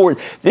step forward.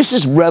 This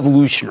is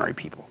revolutionary,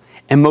 people.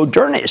 And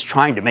Moderna is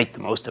trying to make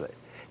the most of it.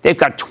 They've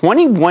got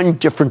 21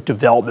 different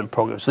development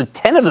programs, with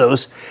 10 of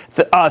those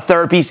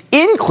therapies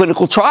in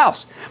clinical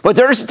trials.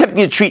 Moderna is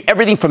attempting to treat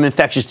everything from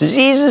infectious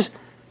diseases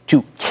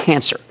to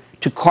cancer,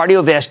 to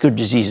cardiovascular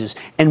diseases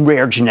and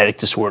rare genetic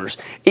disorders.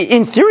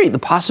 In theory, the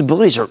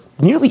possibilities are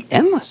nearly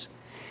endless.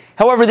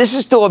 However, this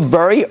is still a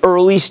very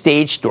early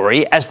stage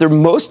story, as their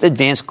most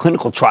advanced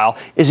clinical trial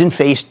is in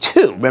phase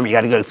 2. Remember, you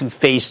got to go through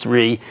phase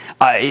 3.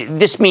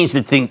 This means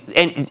that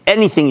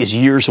anything is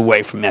years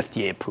away from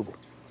FDA approval.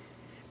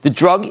 The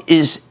drug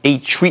is a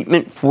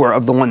treatment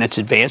of the one that's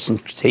advanced in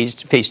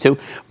phase 2,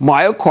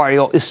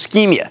 myocardial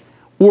ischemia,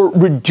 or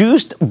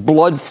reduced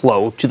blood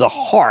flow to the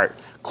heart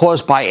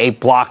caused by a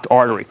blocked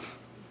artery.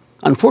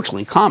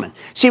 Unfortunately common.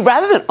 See,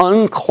 rather than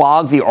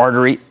unclog the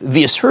artery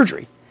via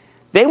surgery,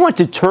 they want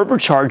to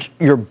turbocharge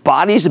your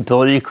body's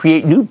ability to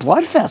create new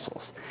blood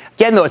vessels.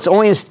 Again, though, it's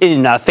only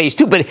in phase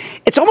 2, but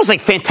it's almost like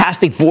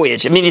Fantastic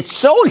Voyage. I mean, it's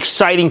so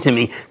exciting to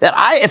me that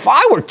if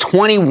I were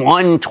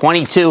 21,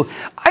 22,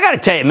 I got to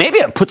tell you,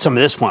 maybe I'd put some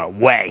of this one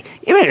away,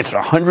 even if it's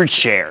 100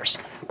 shares.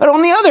 But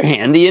on the other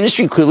hand, the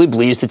industry clearly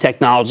believes the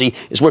technology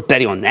is worth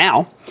betting on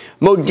now.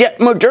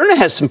 Moderna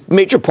has some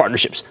major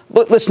partnerships.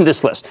 Listen to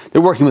this list.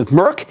 They're working with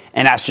Merck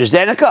and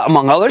AstraZeneca,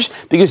 among others,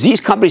 because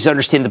these companies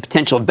understand the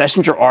potential of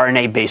messenger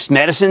RNA-based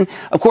medicine.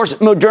 Of course,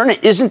 Moderna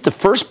isn't the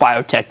first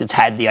biotech that's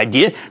had the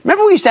idea.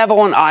 Remember we used to have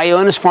on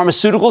Ionis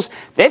Pharmaceuticals?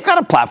 They've got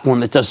a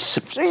platform that does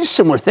a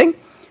similar thing.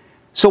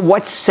 So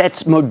what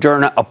sets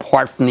Moderna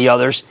apart from the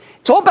others?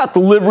 It's all about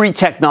delivery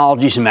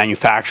technologies and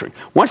manufacturing.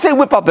 Once they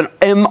whip up an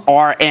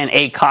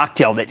mRNA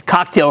cocktail, that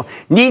cocktail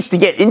needs to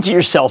get into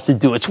your cells to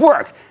do its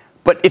work.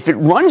 But if it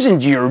runs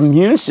into your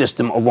immune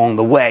system along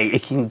the way,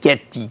 it can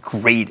get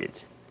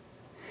degraded.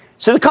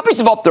 So the companies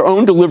developed their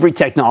own delivery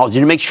technology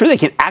to make sure they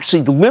can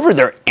actually deliver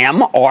their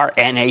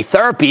mRNA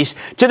therapies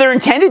to their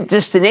intended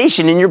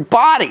destination in your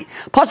body.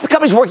 Plus, the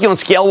company's working on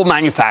scalable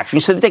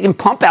manufacturing so that they can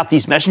pump out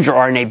these messenger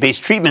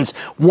RNA-based treatments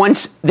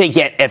once they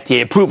get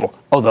FDA approval.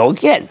 Although,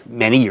 again,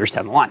 many years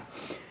down the line.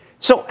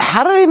 So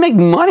how do they make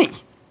money?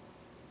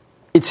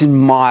 It's in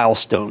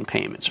milestone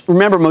payments.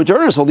 Remember,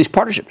 Moderna has all these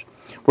partnerships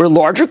where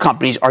larger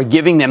companies are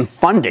giving them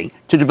funding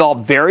to develop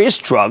various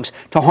drugs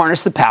to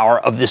harness the power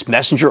of this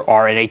messenger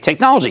RNA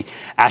technology.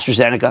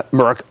 AstraZeneca,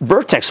 Merck,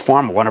 Vertex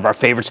Pharma, one of our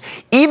favorites.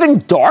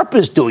 Even DARPA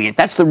is doing it.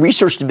 That's the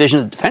research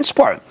division of the Defense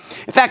Department.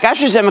 In fact,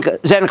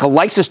 AstraZeneca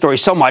likes the story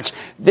so much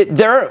that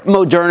they're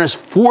Moderna's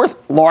 4th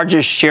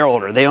largest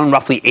shareholder. They own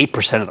roughly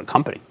 8% of the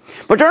company.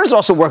 Moderna is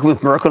also working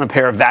with Merck on a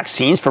pair of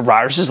vaccines for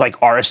viruses like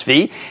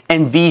RSV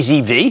and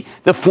VZV.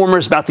 The former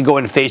is about to go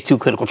into phase 2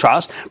 clinical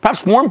trials.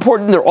 Perhaps more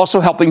important, they're also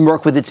helping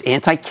Merck with its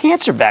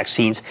anti-cancer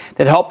vaccines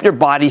that help your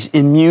body's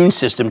immune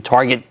system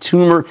target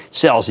tumor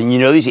cells. And you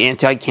know these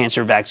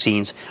anti-cancer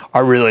vaccines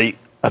are really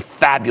a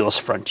fabulous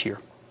frontier.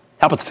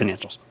 How about the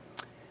financials?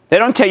 They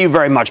don't tell you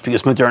very much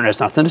because Moderna has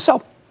nothing to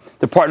sell.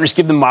 The partners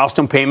give them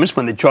milestone payments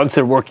when the drugs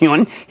they're working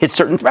on hit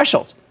certain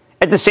thresholds.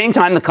 At the same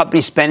time, the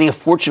company's spending a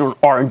fortune on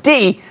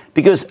R&D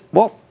because,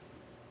 well,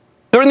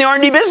 they're in the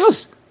R&D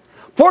business.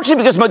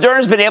 Fortunately, because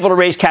Moderna's been able to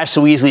raise cash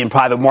so easily in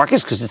private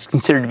markets because it's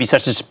considered to be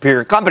such a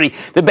superior company,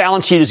 the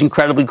balance sheet is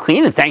incredibly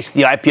clean. And thanks to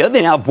the IPO,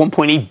 they now have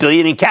 $1.8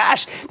 billion in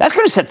cash. That's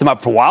going to set them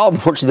up for a while.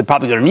 Unfortunately, they're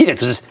probably going to need it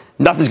because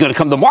nothing's going to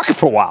come to the market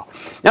for a while.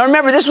 Now,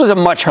 remember, this was a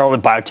much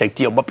heralded biotech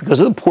deal, but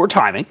because of the poor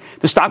timing,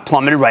 the stock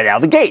plummeted right out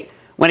of the gate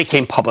when it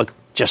came public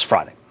just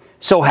Friday.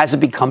 So has it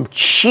become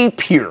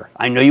cheap here?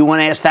 I know you want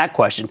to ask that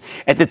question.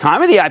 At the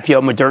time of the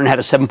IPO, Moderna had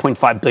a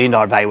 $7.5 billion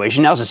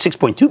valuation. Now it's a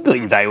 $6.2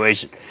 billion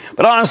valuation.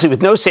 But honestly,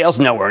 with no sales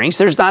and no earnings,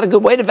 there's not a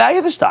good way to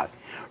value the stock.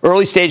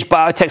 Early-stage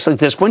biotechs like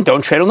this one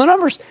don't trade on the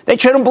numbers. They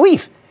trade on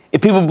belief.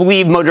 If people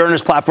believe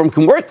Moderna's platform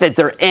can work, that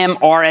their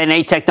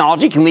mRNA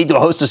technology can lead to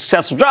a host of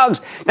successful drugs,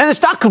 then the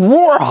stock could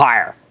roar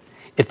higher.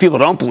 If people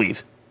don't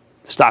believe,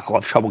 the stock will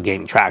have trouble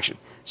gaining traction.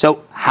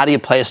 So how do you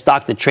play a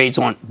stock that trades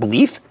on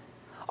belief?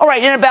 All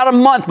right, in about a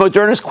month,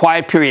 Moderna's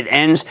quiet period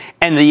ends,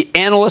 and the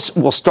analysts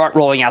will start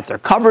rolling out their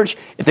coverage.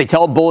 If they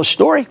tell a bullish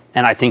story,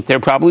 and I think they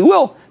probably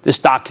will, the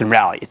stock can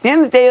rally. At the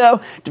end of the day, though,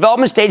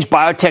 development stage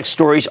biotech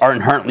stories are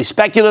inherently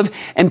speculative,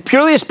 and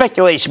purely a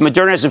speculation,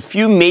 Moderna has a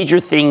few major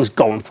things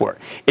going for it.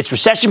 It's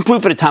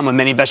recession-proof at a time when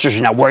many investors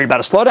are now worried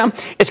about a slowdown.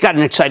 It's got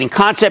an exciting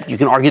concept. You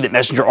can argue that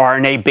messenger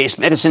RNA-based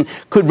medicine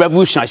could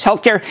revolutionize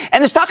healthcare,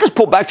 and the stock has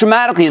pulled back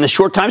dramatically in the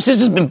short time since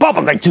it's been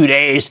bumping like 2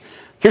 days.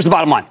 Here's the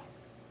bottom line.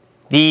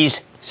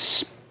 These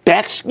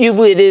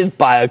speculative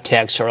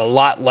biotechs are a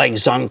lot like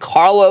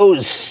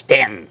Giancarlo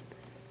Stanton.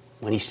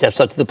 When he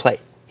steps up to the plate,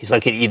 he's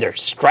like to either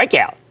strike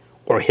out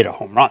or hit a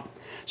home run.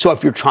 So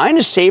if you're trying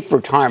to save for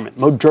retirement,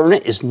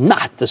 Moderna is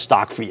not the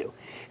stock for you.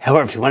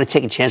 However, if you want to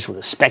take a chance with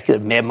a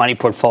speculative mad money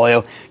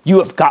portfolio, you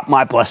have got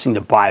my blessing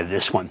to buy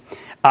this one.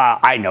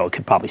 I know it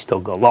could probably still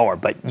go lower,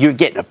 but you're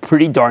getting a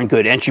pretty darn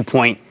good entry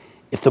point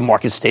if the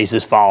market stays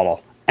this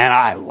volatile. And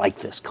I like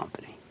this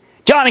company.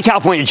 John in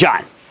California.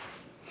 John.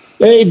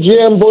 Hey,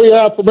 Jim,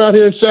 booyah from out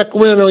here in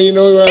Sacramento.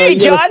 Hey,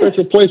 John. Got a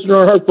special place in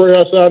our heart for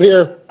us out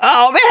here.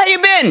 Oh, man, how you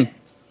been?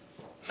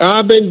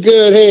 I've been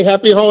good. Hey,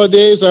 happy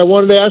holidays. I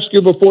wanted to ask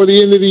you before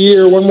the end of the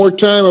year one more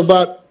time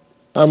about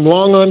I'm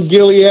long on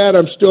Gilead.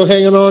 I'm still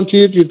hanging on to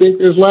you. Do you think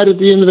there's light at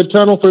the end of the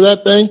tunnel for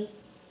that thing?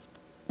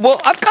 Well,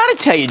 I've got to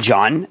tell you,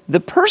 John, the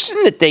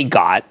person that they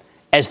got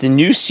as the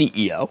new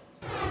CEO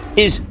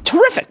is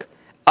terrific.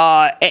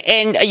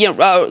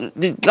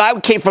 The guy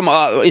came from,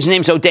 his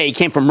name's O'Day, he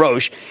came from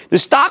Roche. The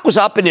stock was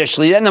up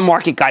initially, then the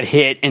market got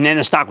hit, and then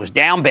the stock was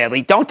down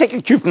badly. Don't take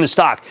a cue from the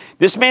stock.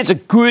 This man's a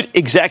good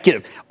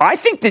executive. I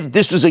think that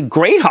this was a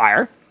great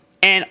hire,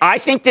 and I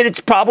think that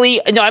it's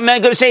probably, I'm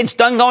not going to say it's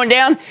done going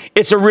down.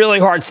 It's a really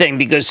hard thing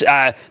because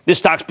this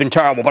stock's been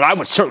terrible, but I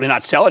would certainly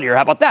not sell it here.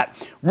 How about that?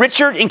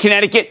 Richard in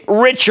Connecticut.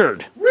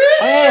 Richard.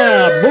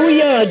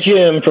 Booyah,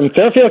 Jim from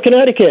Fairfield,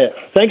 Connecticut.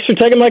 Thanks for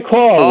taking my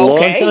call.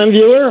 Okay. Long-time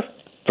viewer.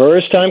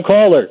 First-time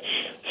caller.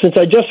 Since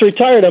I just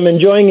retired, I'm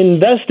enjoying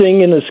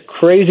investing in this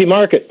crazy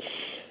market.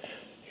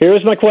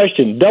 Here's my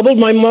question. Doubled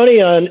my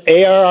money on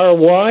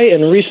ARRY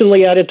and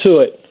recently added to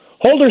it.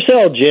 Hold or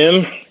sell,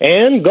 Jim.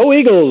 And go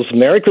Eagles.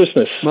 Merry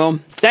Christmas. Well,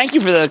 thank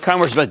you for the kind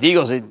words about the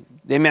Eagles.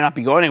 They may not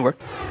be going anywhere.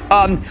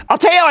 I'll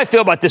tell you how I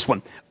feel about this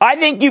one. I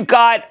think you've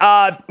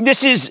got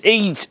this is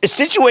a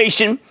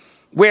situation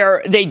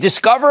where they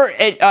discover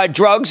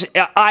drugs.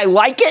 I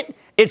like it.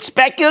 It's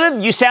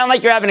speculative. You sound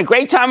like you're having a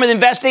great time with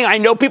investing. I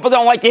know people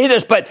don't like to hear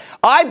this, but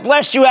I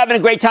bless you having a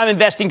great time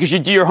investing because you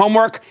do your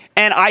homework,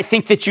 and I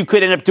think that you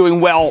could end up doing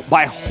well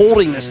by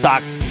holding the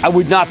stock. I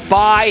would not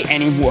buy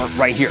any more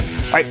right here.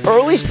 All right,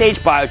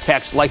 early-stage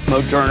biotechs like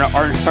Moderna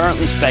are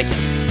inherently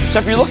speculative. So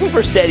if you're looking for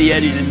a steady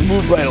eddy, then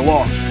move right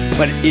along.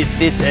 But if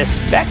it's a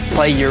spec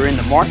play you're in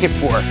the market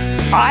for,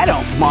 I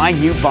don't mind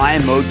you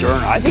buying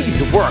Moderna. I think it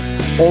could work.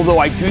 Although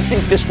I do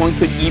think this one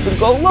could even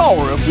go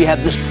lower if we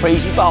have this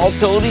crazy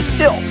volatility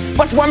still.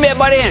 Much more mad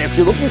by the end. If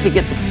you're looking to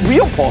get the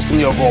real pulse in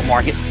the overall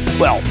market,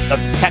 well,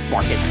 of the tech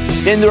market,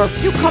 then there are a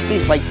few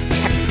companies like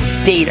Tech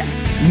Data.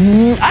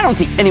 I don't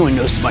think anyone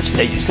knows as much as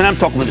they do, and I'm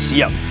talking with the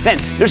CEO. Then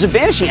there's a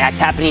vanishing act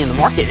happening in the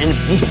market, and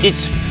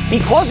it's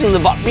causing the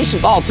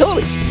recent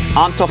volatility.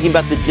 I'm talking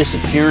about the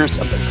disappearance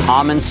of the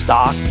common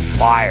stock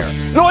buyer.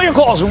 And all your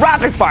calls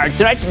rapid fire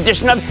tonight's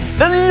edition of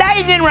the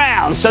Lightning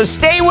Round. So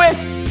stay with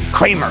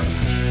Cramer.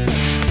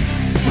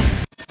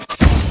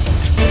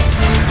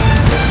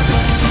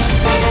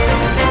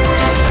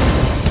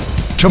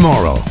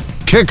 Tomorrow,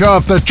 kick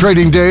off the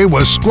trading day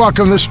with Squawk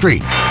on the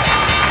Street.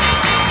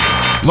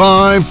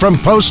 Live from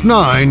Post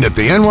 9 at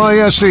the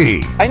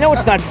NYSE. I know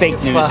it's not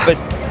fake news, but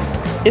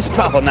it's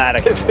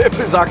problematic. If it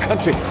was our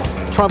country,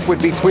 Trump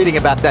would be tweeting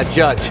about that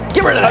judge.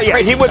 Get rid of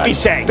that. He would be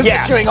saying,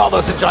 issuing all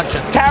those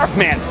injunctions. Tariff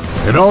man.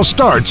 It all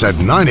starts at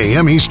 9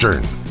 a.m.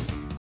 Eastern.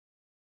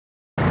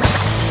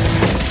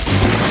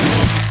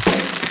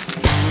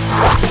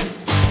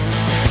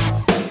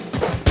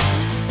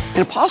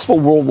 In a possible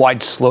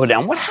worldwide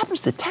slowdown, what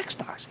happens to tech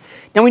stocks?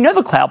 Now, we know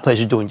the cloud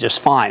plays are doing just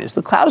fine, as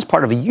the cloud is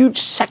part of a huge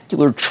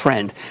secular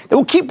trend that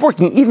will keep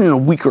working even in a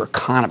weaker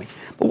economy.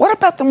 But what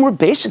about the more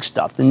basic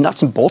stuff, the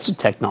nuts and bolts of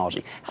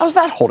technology? How's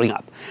that holding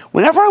up?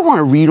 Whenever I want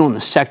to read on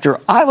the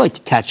sector, I like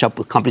to catch up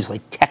with companies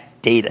like Tech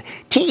Data.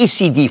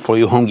 TECD for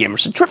you home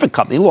gamers, a terrific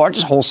company,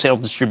 largest wholesale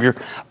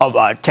distributor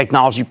of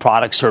technology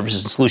products,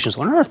 services, and solutions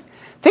on earth.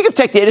 Think of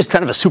Tech Data as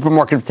kind of a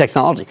supermarket of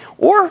technology,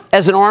 or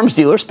as an arms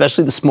dealer,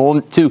 especially the small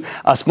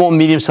and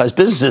medium-sized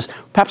businesses,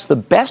 perhaps the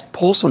best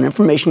pulse on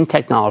information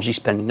technology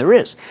spending there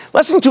is.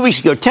 Less than 2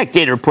 weeks ago, Tech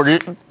Data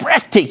reported a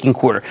breathtaking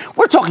quarter.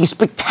 We're talking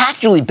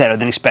spectacularly better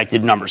than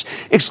expected numbers.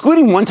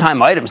 Excluding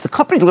one-time items, the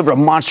company delivered a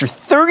monster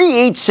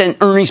 38-cent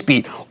earnings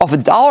beat off a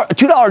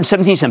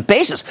 $2.17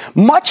 basis,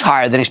 much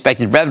higher than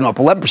expected revenue, up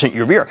 11%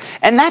 year over year.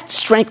 And that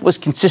strength was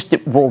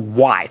consistent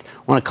worldwide.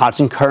 On a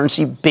constant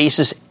currency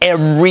basis,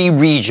 every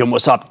region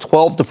was up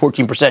 12 to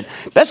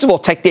 14%. Best of all,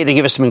 Tech Data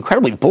gave us some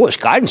incredibly bullish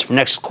guidance for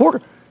next quarter.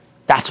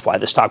 That's why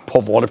the stock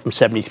pulled vaulted from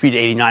 73 to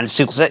 89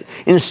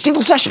 in a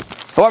single session.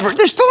 However,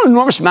 there's still an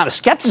enormous amount of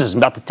skepticism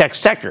about the tech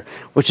sector,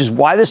 which is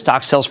why the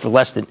stock sells for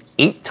less than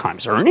 8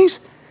 times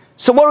earnings.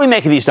 So what do we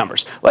make of these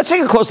numbers? Let's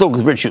take a close look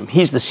with Rich Hume.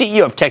 He's the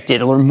CEO of Tech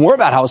Data. Learn more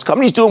about how his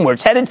company's doing, where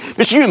it's headed.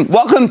 Mr. Hume,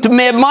 welcome to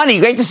Mad Money.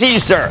 Great to see you,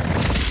 sir.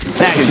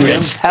 Thank you,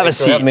 Rich. Have a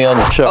seat. For having me on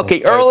the show.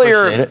 Okay,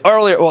 earlier,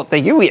 well,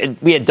 thank you.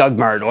 We had Doug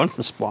Merritt on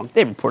from Splunk.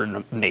 They reported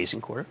an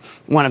amazing quarter.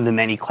 One of the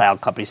many cloud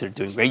companies that are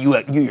doing great.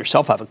 You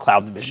yourself have a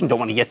cloud division. Don't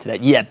want to get to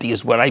that yet,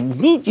 because what I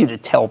need you to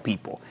tell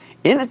people,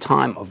 in a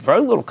time of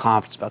very little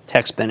confidence about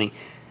tech spending,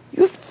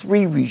 you have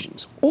 3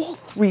 regions. All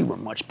 3 were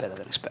much better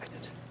than expected.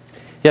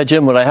 Yeah,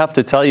 Jim, what I have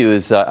to tell you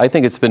is I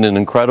think it's been an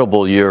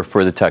incredible year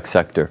for the tech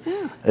sector.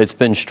 Yeah. It's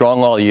been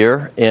strong all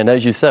year, and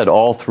as you said,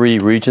 all 3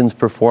 regions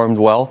performed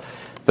well.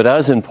 But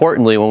as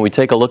importantly, when we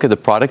take a look at the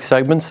product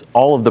segments,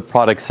 all of the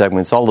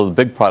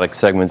big product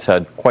segments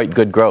had quite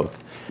good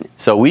growth.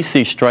 So we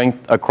see strength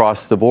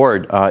across the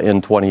board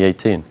in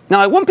 2018.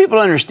 Now, I want people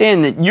to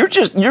understand that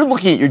you're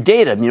looking at your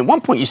data. I mean, at one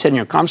point you said in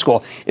your comms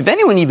call, if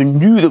anyone even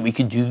knew that we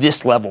could do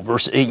this level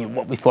versus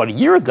what we thought a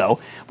year ago,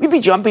 we'd be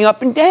jumping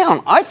up and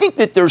down. I think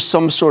that there's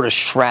some sort of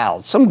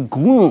shroud, some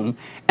gloom,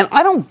 and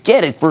I don't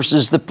get it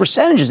versus the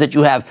percentages that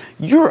you have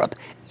Europe,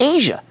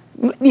 Asia,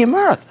 the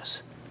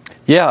Americas.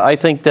 Yeah, I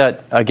think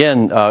that,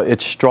 again,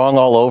 it's strong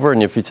all over.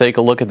 And if you take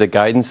a look at the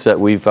guidance that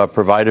we've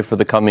provided for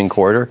the coming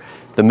quarter,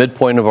 the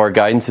midpoint of our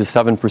guidance is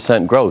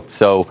 7% growth.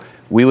 So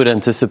we would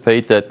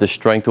anticipate that the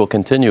strength will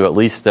continue, at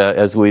least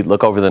as we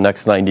look over the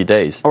next 90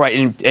 days. All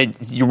right.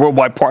 And your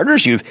worldwide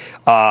partners, you've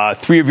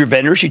 3 of your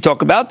vendors you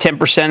talk about,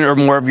 10% or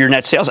more of your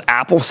net sales,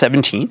 Apple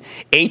 17,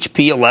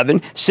 HP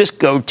 11,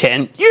 Cisco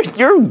 10.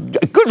 You're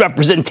a good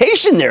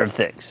representation there of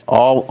things.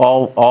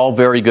 All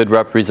very good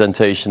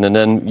representation. And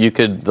then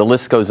the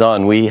list goes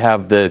on. We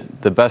have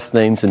the best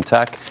names in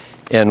tech,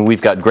 and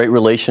we've got great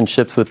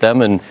relationships with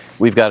them, and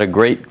we've got a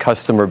great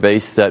customer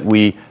base that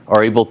we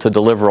are able to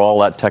deliver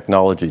all that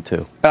technology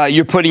to.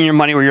 You're putting your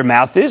money where your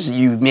mouth is.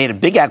 You made a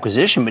big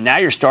acquisition, but now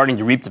you're starting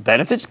to reap the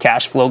benefits,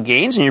 cash flow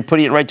gains, and you're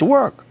putting it right to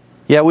work.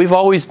 Yeah, we've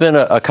always been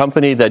a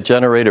company that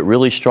generated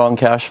really strong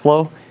cash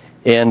flow.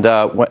 And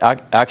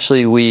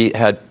actually, we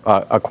had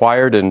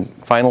acquired and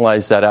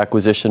finalized that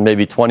acquisition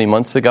maybe 20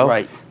 months ago.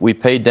 Right. We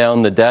paid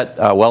down the debt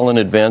well in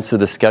advance of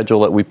the schedule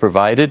that we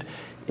provided.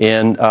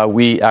 And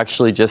we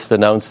actually just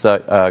announced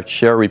a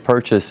share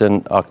repurchase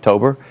in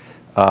October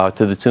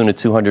to the tune of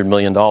 $200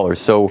 million.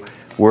 So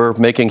we're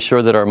making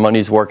sure that our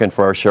money's working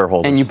for our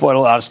shareholders. And you bought a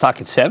lot of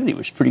stock at 70,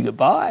 which is a pretty good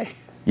buy.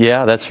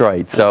 Yeah, that's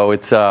right. So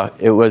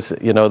it was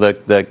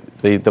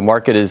the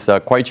market is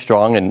quite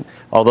strong, and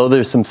although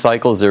there's some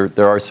cycles,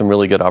 there are some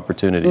really good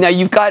opportunities. Now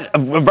you've got a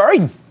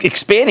very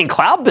expanding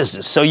cloud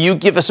business, so you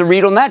give us a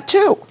read on that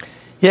too.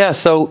 Yeah.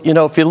 So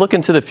if you look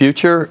into the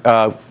future.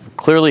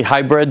 Clearly,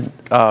 hybrid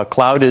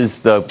cloud is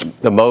the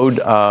mode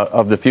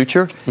of the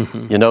future.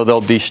 Mm-hmm. There'll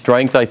be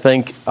strength, I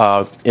think,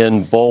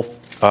 in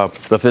both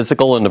the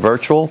physical and the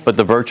virtual, but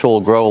the virtual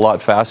will grow a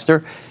lot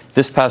faster.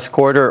 This past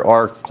quarter,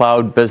 our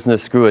cloud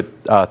business grew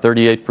at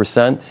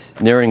 38%,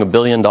 nearing $1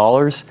 billion.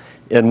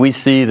 And we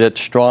see that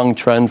strong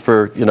trend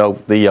for,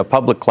 the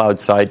public cloud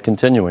side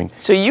continuing.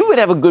 So you would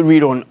have a good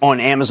read on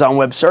Amazon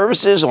Web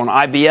Services, on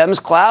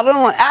IBM's cloud, and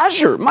on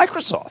Azure,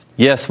 Microsoft.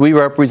 Yes, we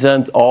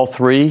represent all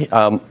 3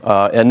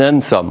 and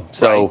then some.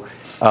 So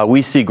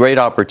we see great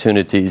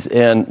opportunities.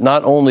 And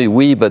not only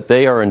we, but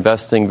they are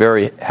investing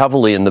very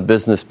heavily in the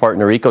business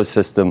partner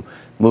ecosystem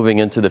moving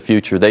into the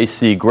future. They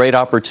see great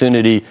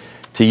opportunity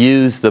to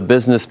use the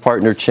business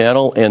partner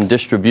channel and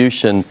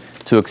distribution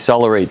to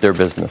accelerate their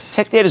business.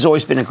 Tech Data has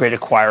always been a great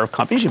acquirer of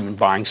companies. You've been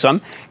buying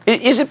some.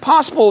 Is it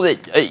possible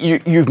that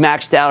you've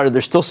maxed out, or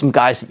there's still some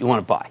guys that you want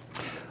to buy?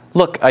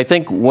 Look, I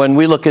think when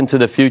we look into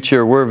the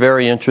future, we're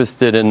very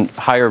interested in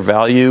higher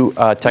value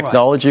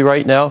technology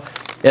right now,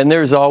 and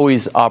there's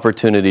always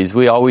opportunities.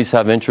 We always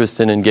have interest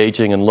in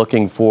engaging and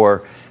looking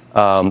for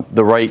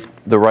the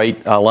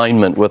right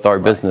alignment with our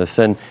business.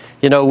 And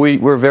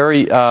we're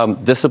very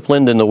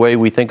disciplined in the way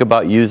we think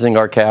about using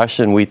our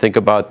cash, and we think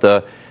about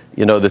the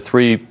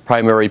 3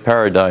 primary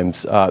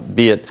paradigms,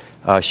 be it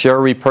share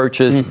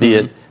repurchase, mm-hmm. be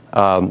it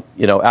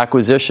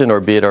acquisition, or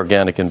be it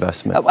organic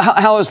investment.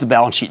 How is the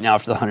balance sheet now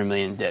after the $100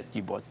 million debt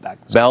you bought back?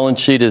 Balance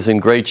sheet is in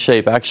great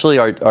shape. Actually,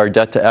 our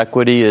debt to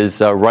equity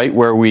is right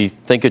where we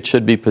think it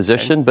should be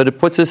positioned, but it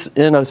puts us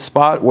in a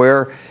spot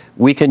where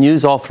we can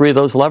use all three of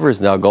those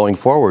levers now going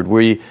forward.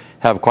 We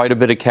have quite a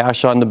bit of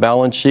cash on the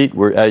balance sheet.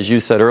 As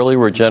you said earlier,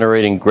 we're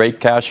generating great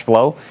cash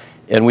flow,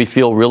 and we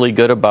feel really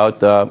good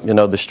about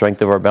the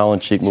strength of our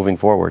balance sheet moving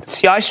forward.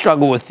 See, I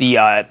struggle with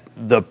the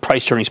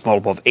price earnings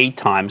multiple of 8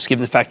 times,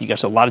 given the fact that you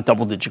guys have a lot of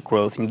double-digit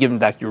growth, and given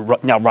that you're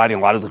now riding a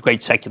lot of the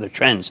great secular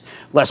trends,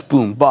 less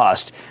boom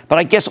bust. But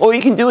I guess all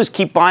you can do is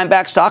keep buying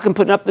back stock and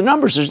putting up the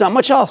numbers. There's not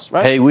much else,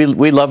 right? Hey, we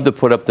love to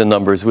put up the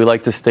numbers. We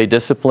like to stay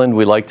disciplined.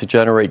 We like to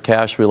generate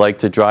cash. We like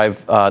to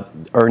drive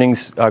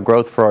earnings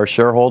growth for our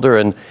shareholder.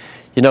 And,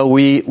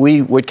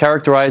 we would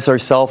characterize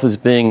ourselves as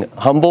being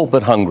humble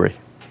but hungry.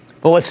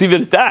 Well, let's leave it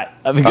at that,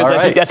 because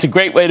I think that's a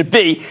great way to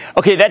be.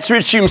 Okay, that's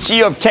Rich Hume,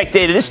 CEO of Tech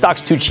Data. This stock's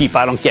too cheap.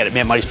 I don't get it.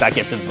 Mad Money's back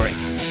after the break.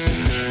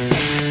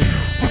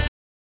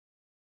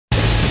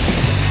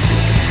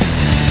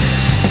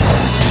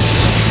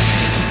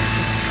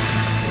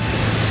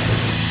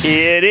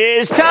 It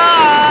is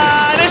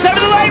time. It's time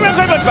for the lightning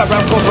round.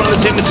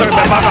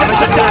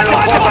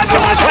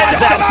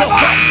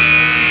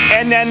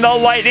 And then the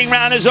lightning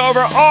round is over.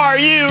 Are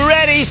you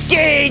ready,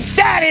 Ski?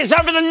 That is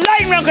over the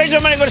lightning round.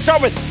 I'm going to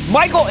start with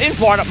Michael in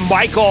Florida.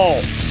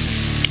 Michael.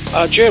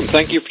 Jim,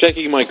 thank you for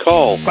taking my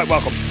call. Quite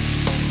welcome.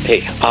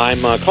 Hey, I'm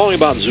calling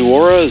about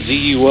Zuora,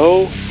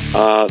 ZUO.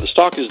 The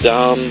stock is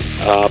down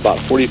about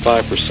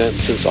 45%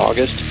 since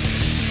August.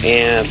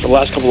 And for the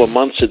last couple of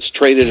months, it's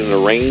traded in a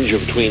range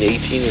of between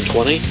 18 and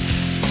 20.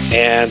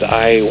 And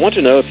I want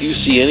to know if you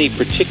see any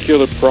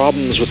particular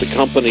problems with the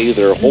company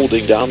that are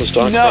holding down the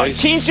stock price. No,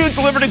 Tien Tzuo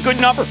delivered a good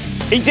number.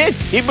 He did.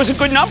 It was a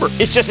good number.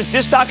 It's just that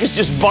this stock is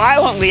just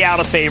violently out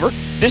of favor.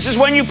 This is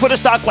when you put a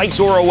stock like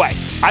Zuora away.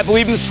 I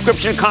believe in the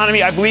subscription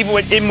economy. I believe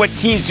in what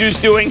Tien Tzuo's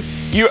doing.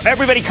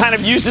 Everybody kind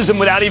of uses them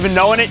without even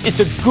knowing it.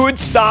 It's a good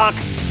stock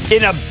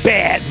in a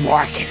bad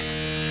market.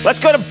 Let's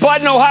go to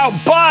Bud in Ohio.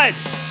 Bud.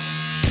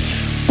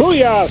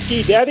 Booyah,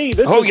 Ski Daddy.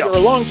 This is your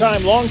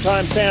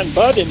longtime fan,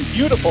 Bud, in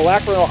beautiful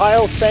Akron,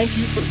 Ohio. Thank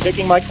you for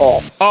taking my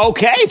call.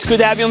 Okay, it's good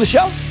to have you on the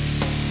show.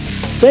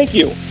 Thank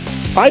you.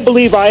 I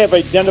believe I have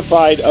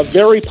identified a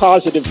very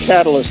positive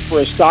catalyst for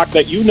a stock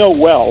that you know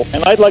well,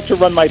 and I'd like to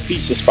run my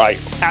thesis by you.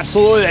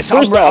 Absolutely.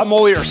 I'm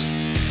all ears.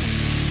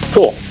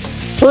 Cool.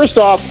 First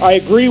off, I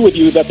agree with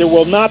you that there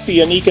will not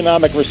be an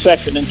economic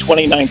recession in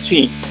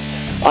 2019.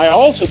 I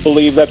also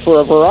believe that for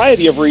a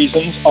variety of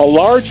reasons, a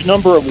large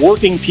number of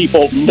working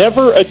people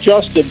never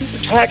adjusted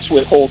the tax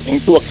withholding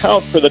to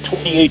account for the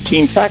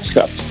 2018 tax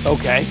cuts.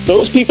 Okay.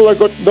 Those people are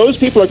going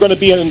to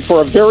be in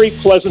for a very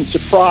pleasant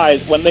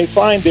surprise when they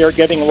find they're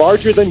getting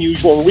larger than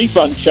usual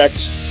refund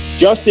checks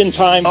just in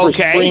time for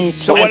spring.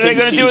 So what are they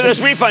going to do with those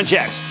refund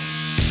checks?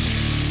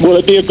 Will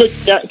it be a good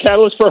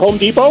catalyst for Home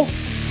Depot?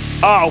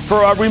 Oh,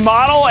 for a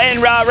remodel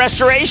and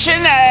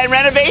restoration and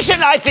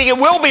renovation? I think it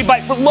will be,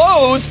 but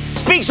Lowe's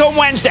speaks on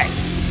Wednesday.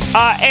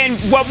 And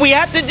what we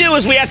have to do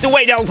is we have to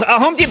wait. Now,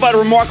 Home Depot had a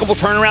remarkable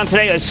turnaround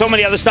today, as so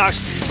many other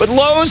stocks. But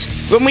Lowe's,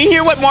 when we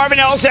hear what Marvin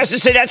Ellis has to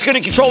say, that's going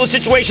to control the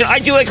situation. I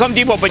do like Home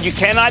Depot, but you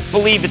cannot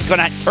believe it's going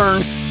to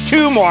turn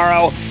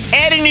tomorrow.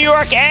 Ed in New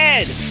York,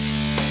 Ed.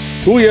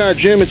 Booyah,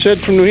 Jim. It's Ed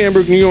from New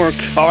Hamburg, New York.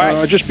 All right.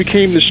 I just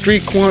became the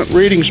Street Quant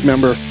Ratings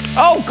member.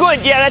 Oh,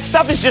 good. Yeah, that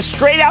stuff is just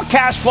straight out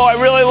cash flow. I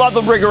really love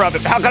the rigor of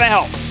it. How can I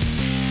help?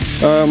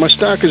 My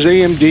stock is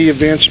AMD,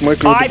 Advanced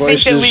Micro Devices. I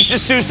think that Lisa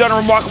Sue's done a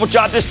remarkable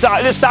job. This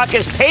stock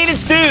has paid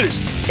its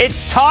dues.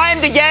 It's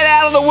time to get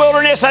out of the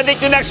wilderness. I think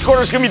the next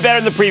quarter is going to be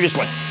better than the previous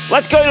one.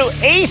 Let's go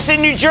to Ace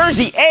in New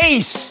Jersey.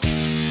 Ace.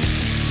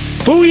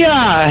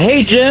 Booyah!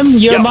 Hey, Jim,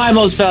 you're my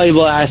most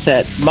valuable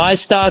asset. My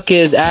stock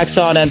is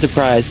Axon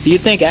Enterprise. Do you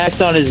think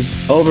Axon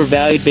is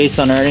overvalued based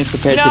on earnings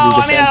compared to the defense?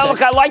 No, I mean, look,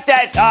 I like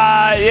that.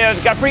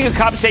 Got a pretty good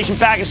compensation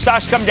package.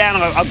 Stocks come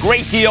down a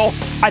great deal.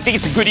 I think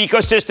it's a good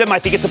ecosystem. I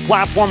think it's a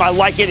platform. I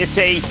like it. It's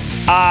a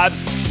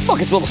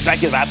look, it's a little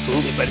speculative,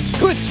 absolutely, but it's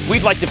good.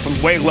 We've liked it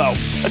from way low.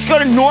 Let's go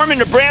to Norm in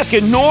Nebraska.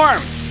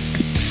 Norm.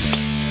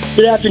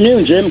 Good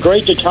afternoon, Jim.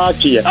 Great to talk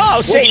to you. Oh,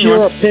 what's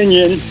your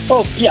opinion?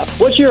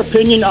 What's your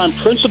opinion on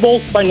Principal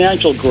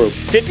Financial Group?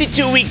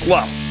 52-week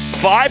low,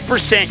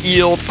 5%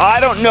 yield. I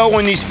don't know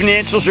when these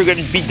financials are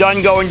going to be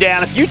done going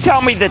down. If you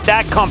tell me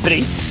that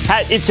company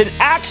it's an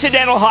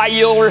accidental high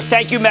yielder,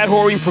 thank you, Matt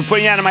Horween, for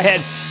putting that in my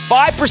head.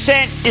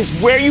 5% is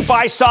where you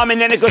buy some, and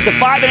then it goes to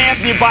 5.5,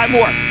 and you buy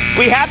more.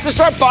 We have to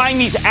start buying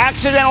these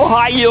accidental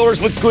high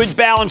yielders with good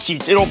balance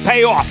sheets. It'll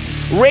pay off.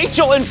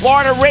 Rachel in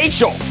Florida.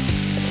 Rachel.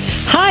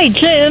 Hi,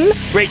 Jim.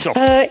 Rachel.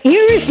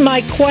 Here is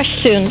my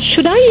question.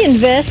 Should I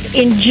invest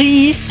in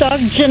GE stock,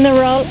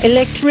 General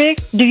Electric?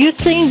 Do you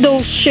think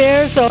those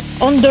shares are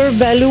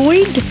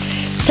undervalued?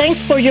 Thanks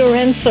for your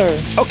answer.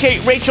 Okay,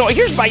 Rachel,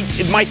 here's my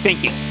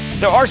thinking.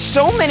 There are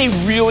so many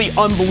really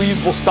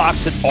unbelievable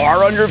stocks that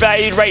are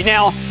undervalued right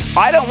now.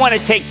 I don't want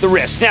to take the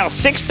risk. Now,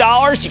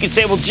 $6, you can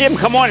say, well, Jim,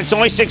 come on, it's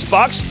only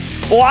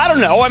 $6. Well, I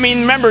don't know. I mean,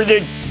 remember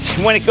that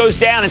when it goes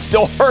down, it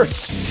still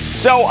hurts.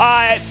 So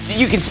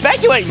you can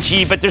speculate in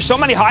GE, but there's so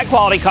many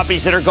high-quality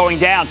companies that are going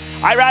down.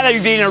 I'd rather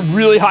be in a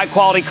really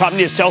high-quality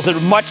company that sells at a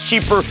much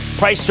cheaper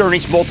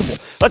price-to-earnings multiple.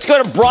 Let's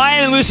go to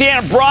Brian in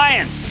Louisiana.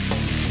 Brian.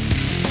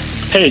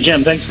 Hey,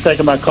 Jim, thanks for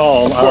taking my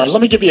call.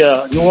 Let me give you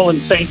a New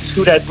Orleans Saints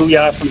Who Dat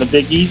Booyah from the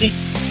Big Easy.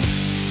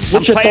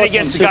 I'm playing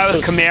against the guy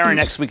with Kamara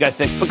next week, I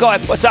think. But go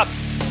ahead. What's up?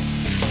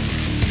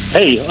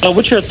 Hey,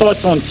 what's your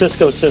thoughts on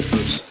Cisco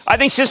Systems? I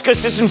think Cisco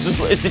Systems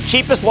is the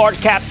cheapest large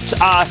cap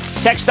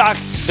tech stock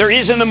there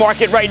is in the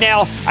market right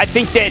now. I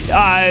think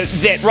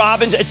that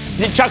Robbins,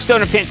 Chuck's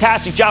done a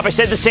fantastic job. I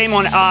said the same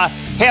on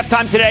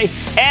halftime today.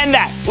 And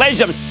that, ladies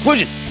and gentlemen,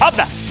 conclusion of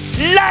the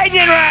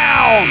Lightning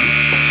Round.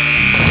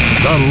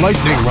 The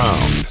Lightning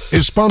Round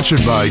is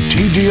sponsored by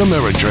TD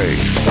Ameritrade.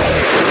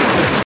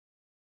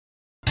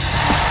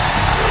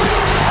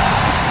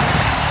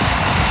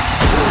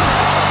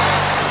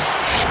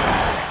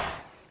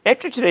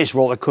 After today's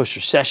roller coaster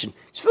session,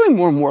 it's feeling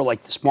more and more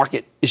like this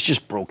market is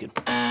just broken.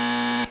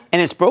 And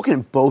it's broken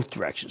in both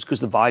directions because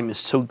the volume is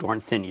so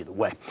darn thin either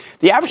way.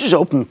 The average is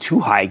open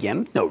too high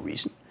again, no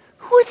reason.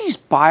 Who are these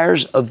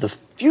buyers of the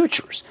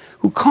futures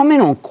who come in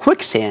on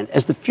quicksand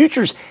as the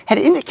futures had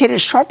indicated a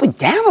sharply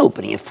down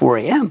opening at 4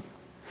 a.m.?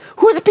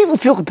 Who are the people who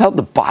feel compelled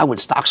to buy when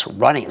stocks are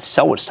running and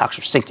sell when stocks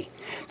are sinking?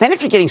 Then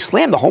after getting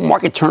slammed, the whole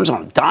market turns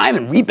on a dime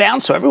and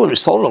rebounds, so everyone who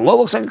sold at a low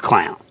looks like a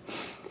clown.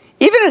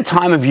 Even at a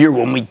time of year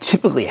when we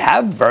typically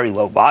have very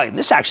low volume,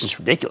 this action is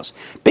ridiculous.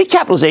 Big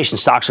capitalization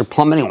stocks are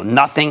plummeting on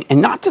nothing and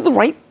not to the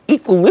right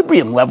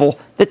equilibrium level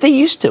that they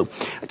used to.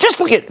 Just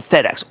look at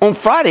FedEx. On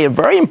Friday, a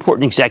very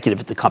important executive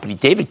at the company,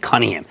 David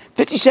Cunningham,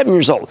 57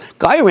 years old,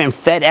 guy who ran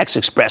FedEx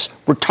Express,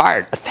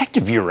 retired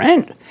effective year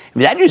end. I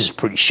mean, that news is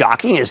pretty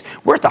shocking as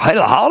we're at the height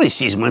of the holiday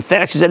season when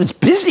FedEx is at its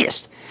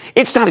busiest.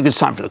 It's not a good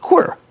sign for the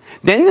quarter.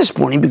 Then this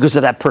morning, because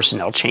of that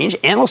personnel change,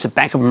 analysts at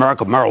Bank of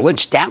America Merrill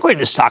Lynch downgraded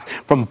the stock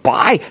from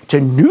buy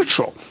to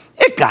neutral.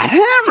 It got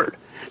hammered.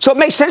 So it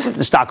makes sense that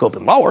the stock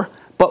opened lower.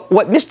 But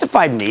what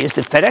mystified me is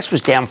that FedEx was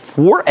down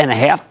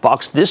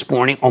 $4.50 this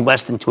morning on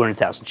less than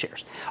 200,000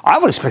 shares. I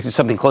would have expected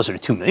something closer to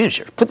 2 million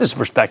shares. Put this in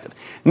perspective.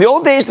 In the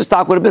old days, the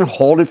stock would have been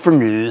halted for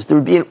news. There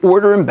would be an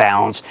order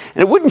imbalance,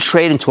 and it wouldn't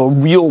trade until a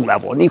real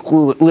level, an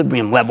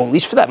equilibrium level, at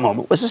least for that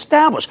moment, was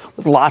established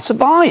with lots of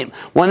volume,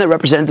 one that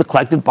represented the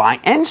collective buying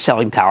and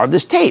selling power of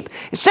this tape.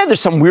 Instead, there's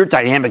some weird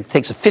dynamic that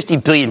takes a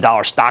 $50 billion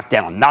stock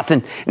down on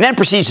nothing, and then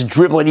proceeds to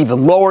dribble it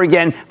even lower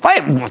again.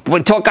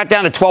 Until it got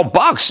down to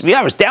 $12.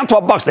 Yeah, it was down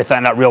 $12. They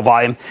found out real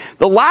volume.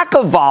 The lack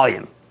of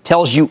volume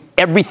tells you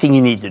everything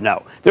you need to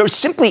know. There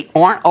simply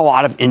aren't a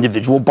lot of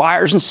individual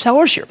buyers and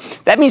sellers here.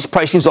 That means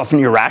pricing is often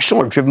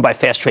irrational or driven by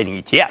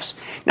fast-trading ETFs.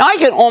 Now, I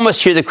can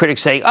almost hear the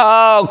critics say,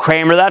 oh,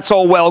 Cramer, that's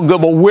all well and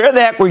good, but where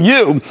the heck were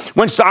you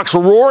when stocks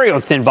were roaring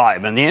on thin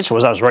volume? And the answer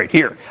was I was right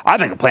here. I've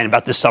been complaining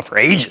about this stuff for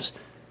ages.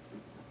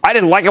 I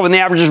didn't like it when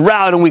the averages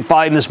rallied on weak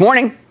volume this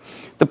morning.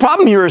 The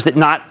problem here is that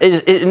not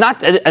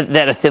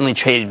that a thinly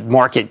traded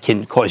market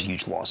can cause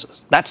huge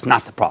losses. That's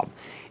not the problem.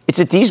 It's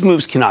that these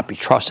moves cannot be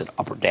trusted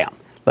up or down.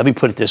 Let me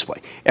put it this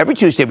way. Every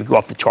Tuesday we go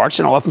off the charts,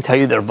 and I'll often tell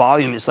you that a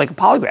volume is like a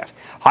polygraph.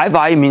 High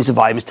volume means the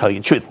volume is telling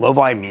you the truth. Low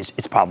volume means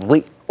it's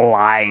probably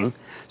lying.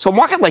 So a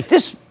market like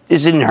this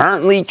is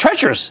inherently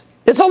treacherous.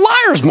 It's a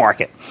liar's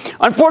market.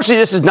 Unfortunately,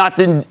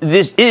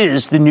 this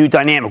is the new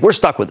dynamic. We're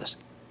stuck with this.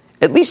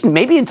 At least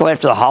maybe until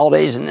after the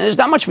holidays, and there's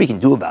not much we can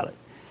do about it.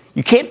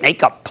 You can't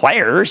make up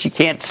players. You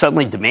can't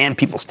suddenly demand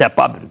people step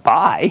up and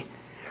buy.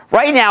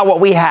 Right now, what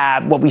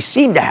we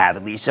seem to have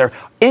at least, are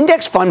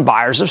index fund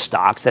buyers of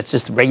stocks, that's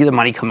just regular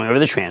money coming over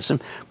the transom,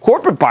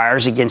 corporate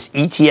buyers against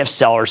ETF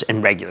sellers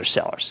and regular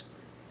sellers.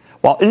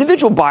 While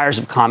individual buyers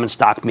of common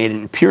stock made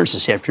an appearance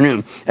this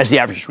afternoon as the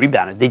averages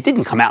rebounded, they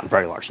didn't come out in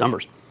very large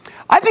numbers.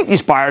 I think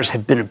these buyers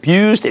have been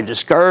abused and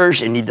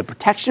discouraged and need the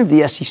protection of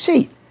the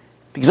SEC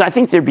because I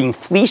think they're being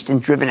fleeced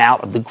and driven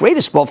out of the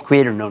greatest wealth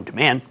creator known to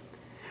man.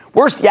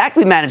 Worse, the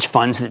actively managed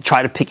funds that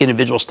try to pick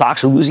individual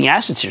stocks are losing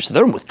assets here, so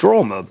they're in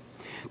withdrawal mode.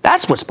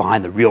 That's what's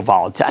behind the real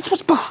volatility. That's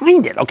what's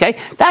behind it, okay?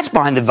 That's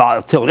behind the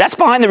volatility. That's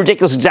behind the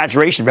ridiculous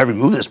exaggeration of every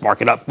move in this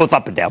market, both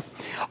up and down.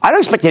 I don't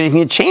expect anything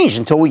to change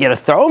until we get a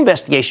thorough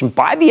investigation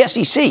by the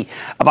SEC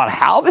about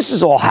how this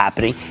is all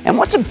happening and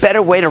what's a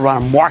better way to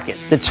run a market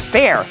that's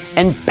fair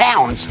and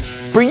balanced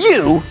for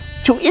you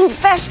to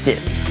invest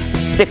in.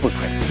 Stick with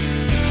Cramer.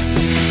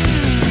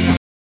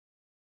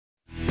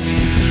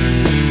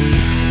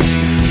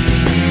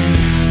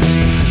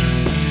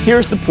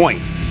 Here's the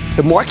point.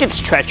 The market's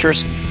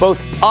treacherous,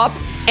 both up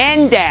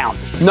and down,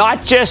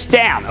 not just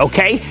down,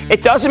 okay?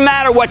 It doesn't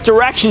matter what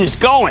direction it's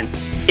going.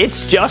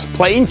 It's just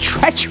plain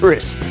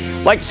treacherous.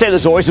 Like I said,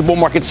 there's always a bull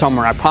market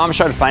somewhere. I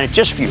promise I'll try to find it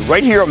just for you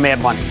right here on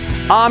Mad Money.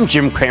 I'm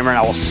Jim Cramer, and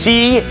I will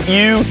see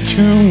you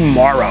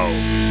tomorrow.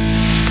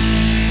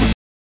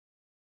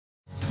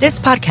 This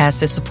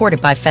podcast is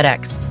supported by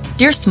FedEx.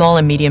 Dear small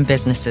and medium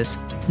businesses,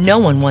 no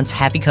one wants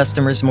happy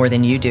customers more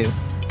than you do.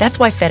 That's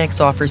why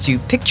FedEx offers you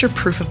picture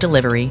proof of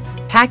delivery,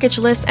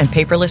 packageless and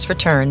paperless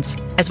returns,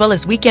 as well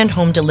as weekend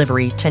home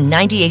delivery to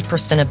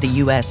 98% of the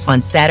U.S. on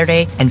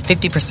Saturday and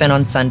 50%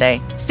 on Sunday.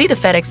 See the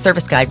FedEx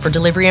service guide for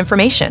delivery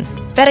information.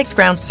 FedEx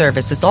Ground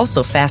service is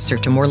also faster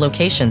to more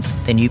locations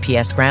than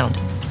UPS Ground.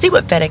 See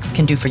what FedEx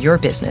can do for your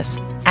business.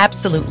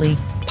 Absolutely,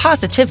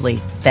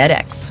 positively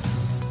FedEx.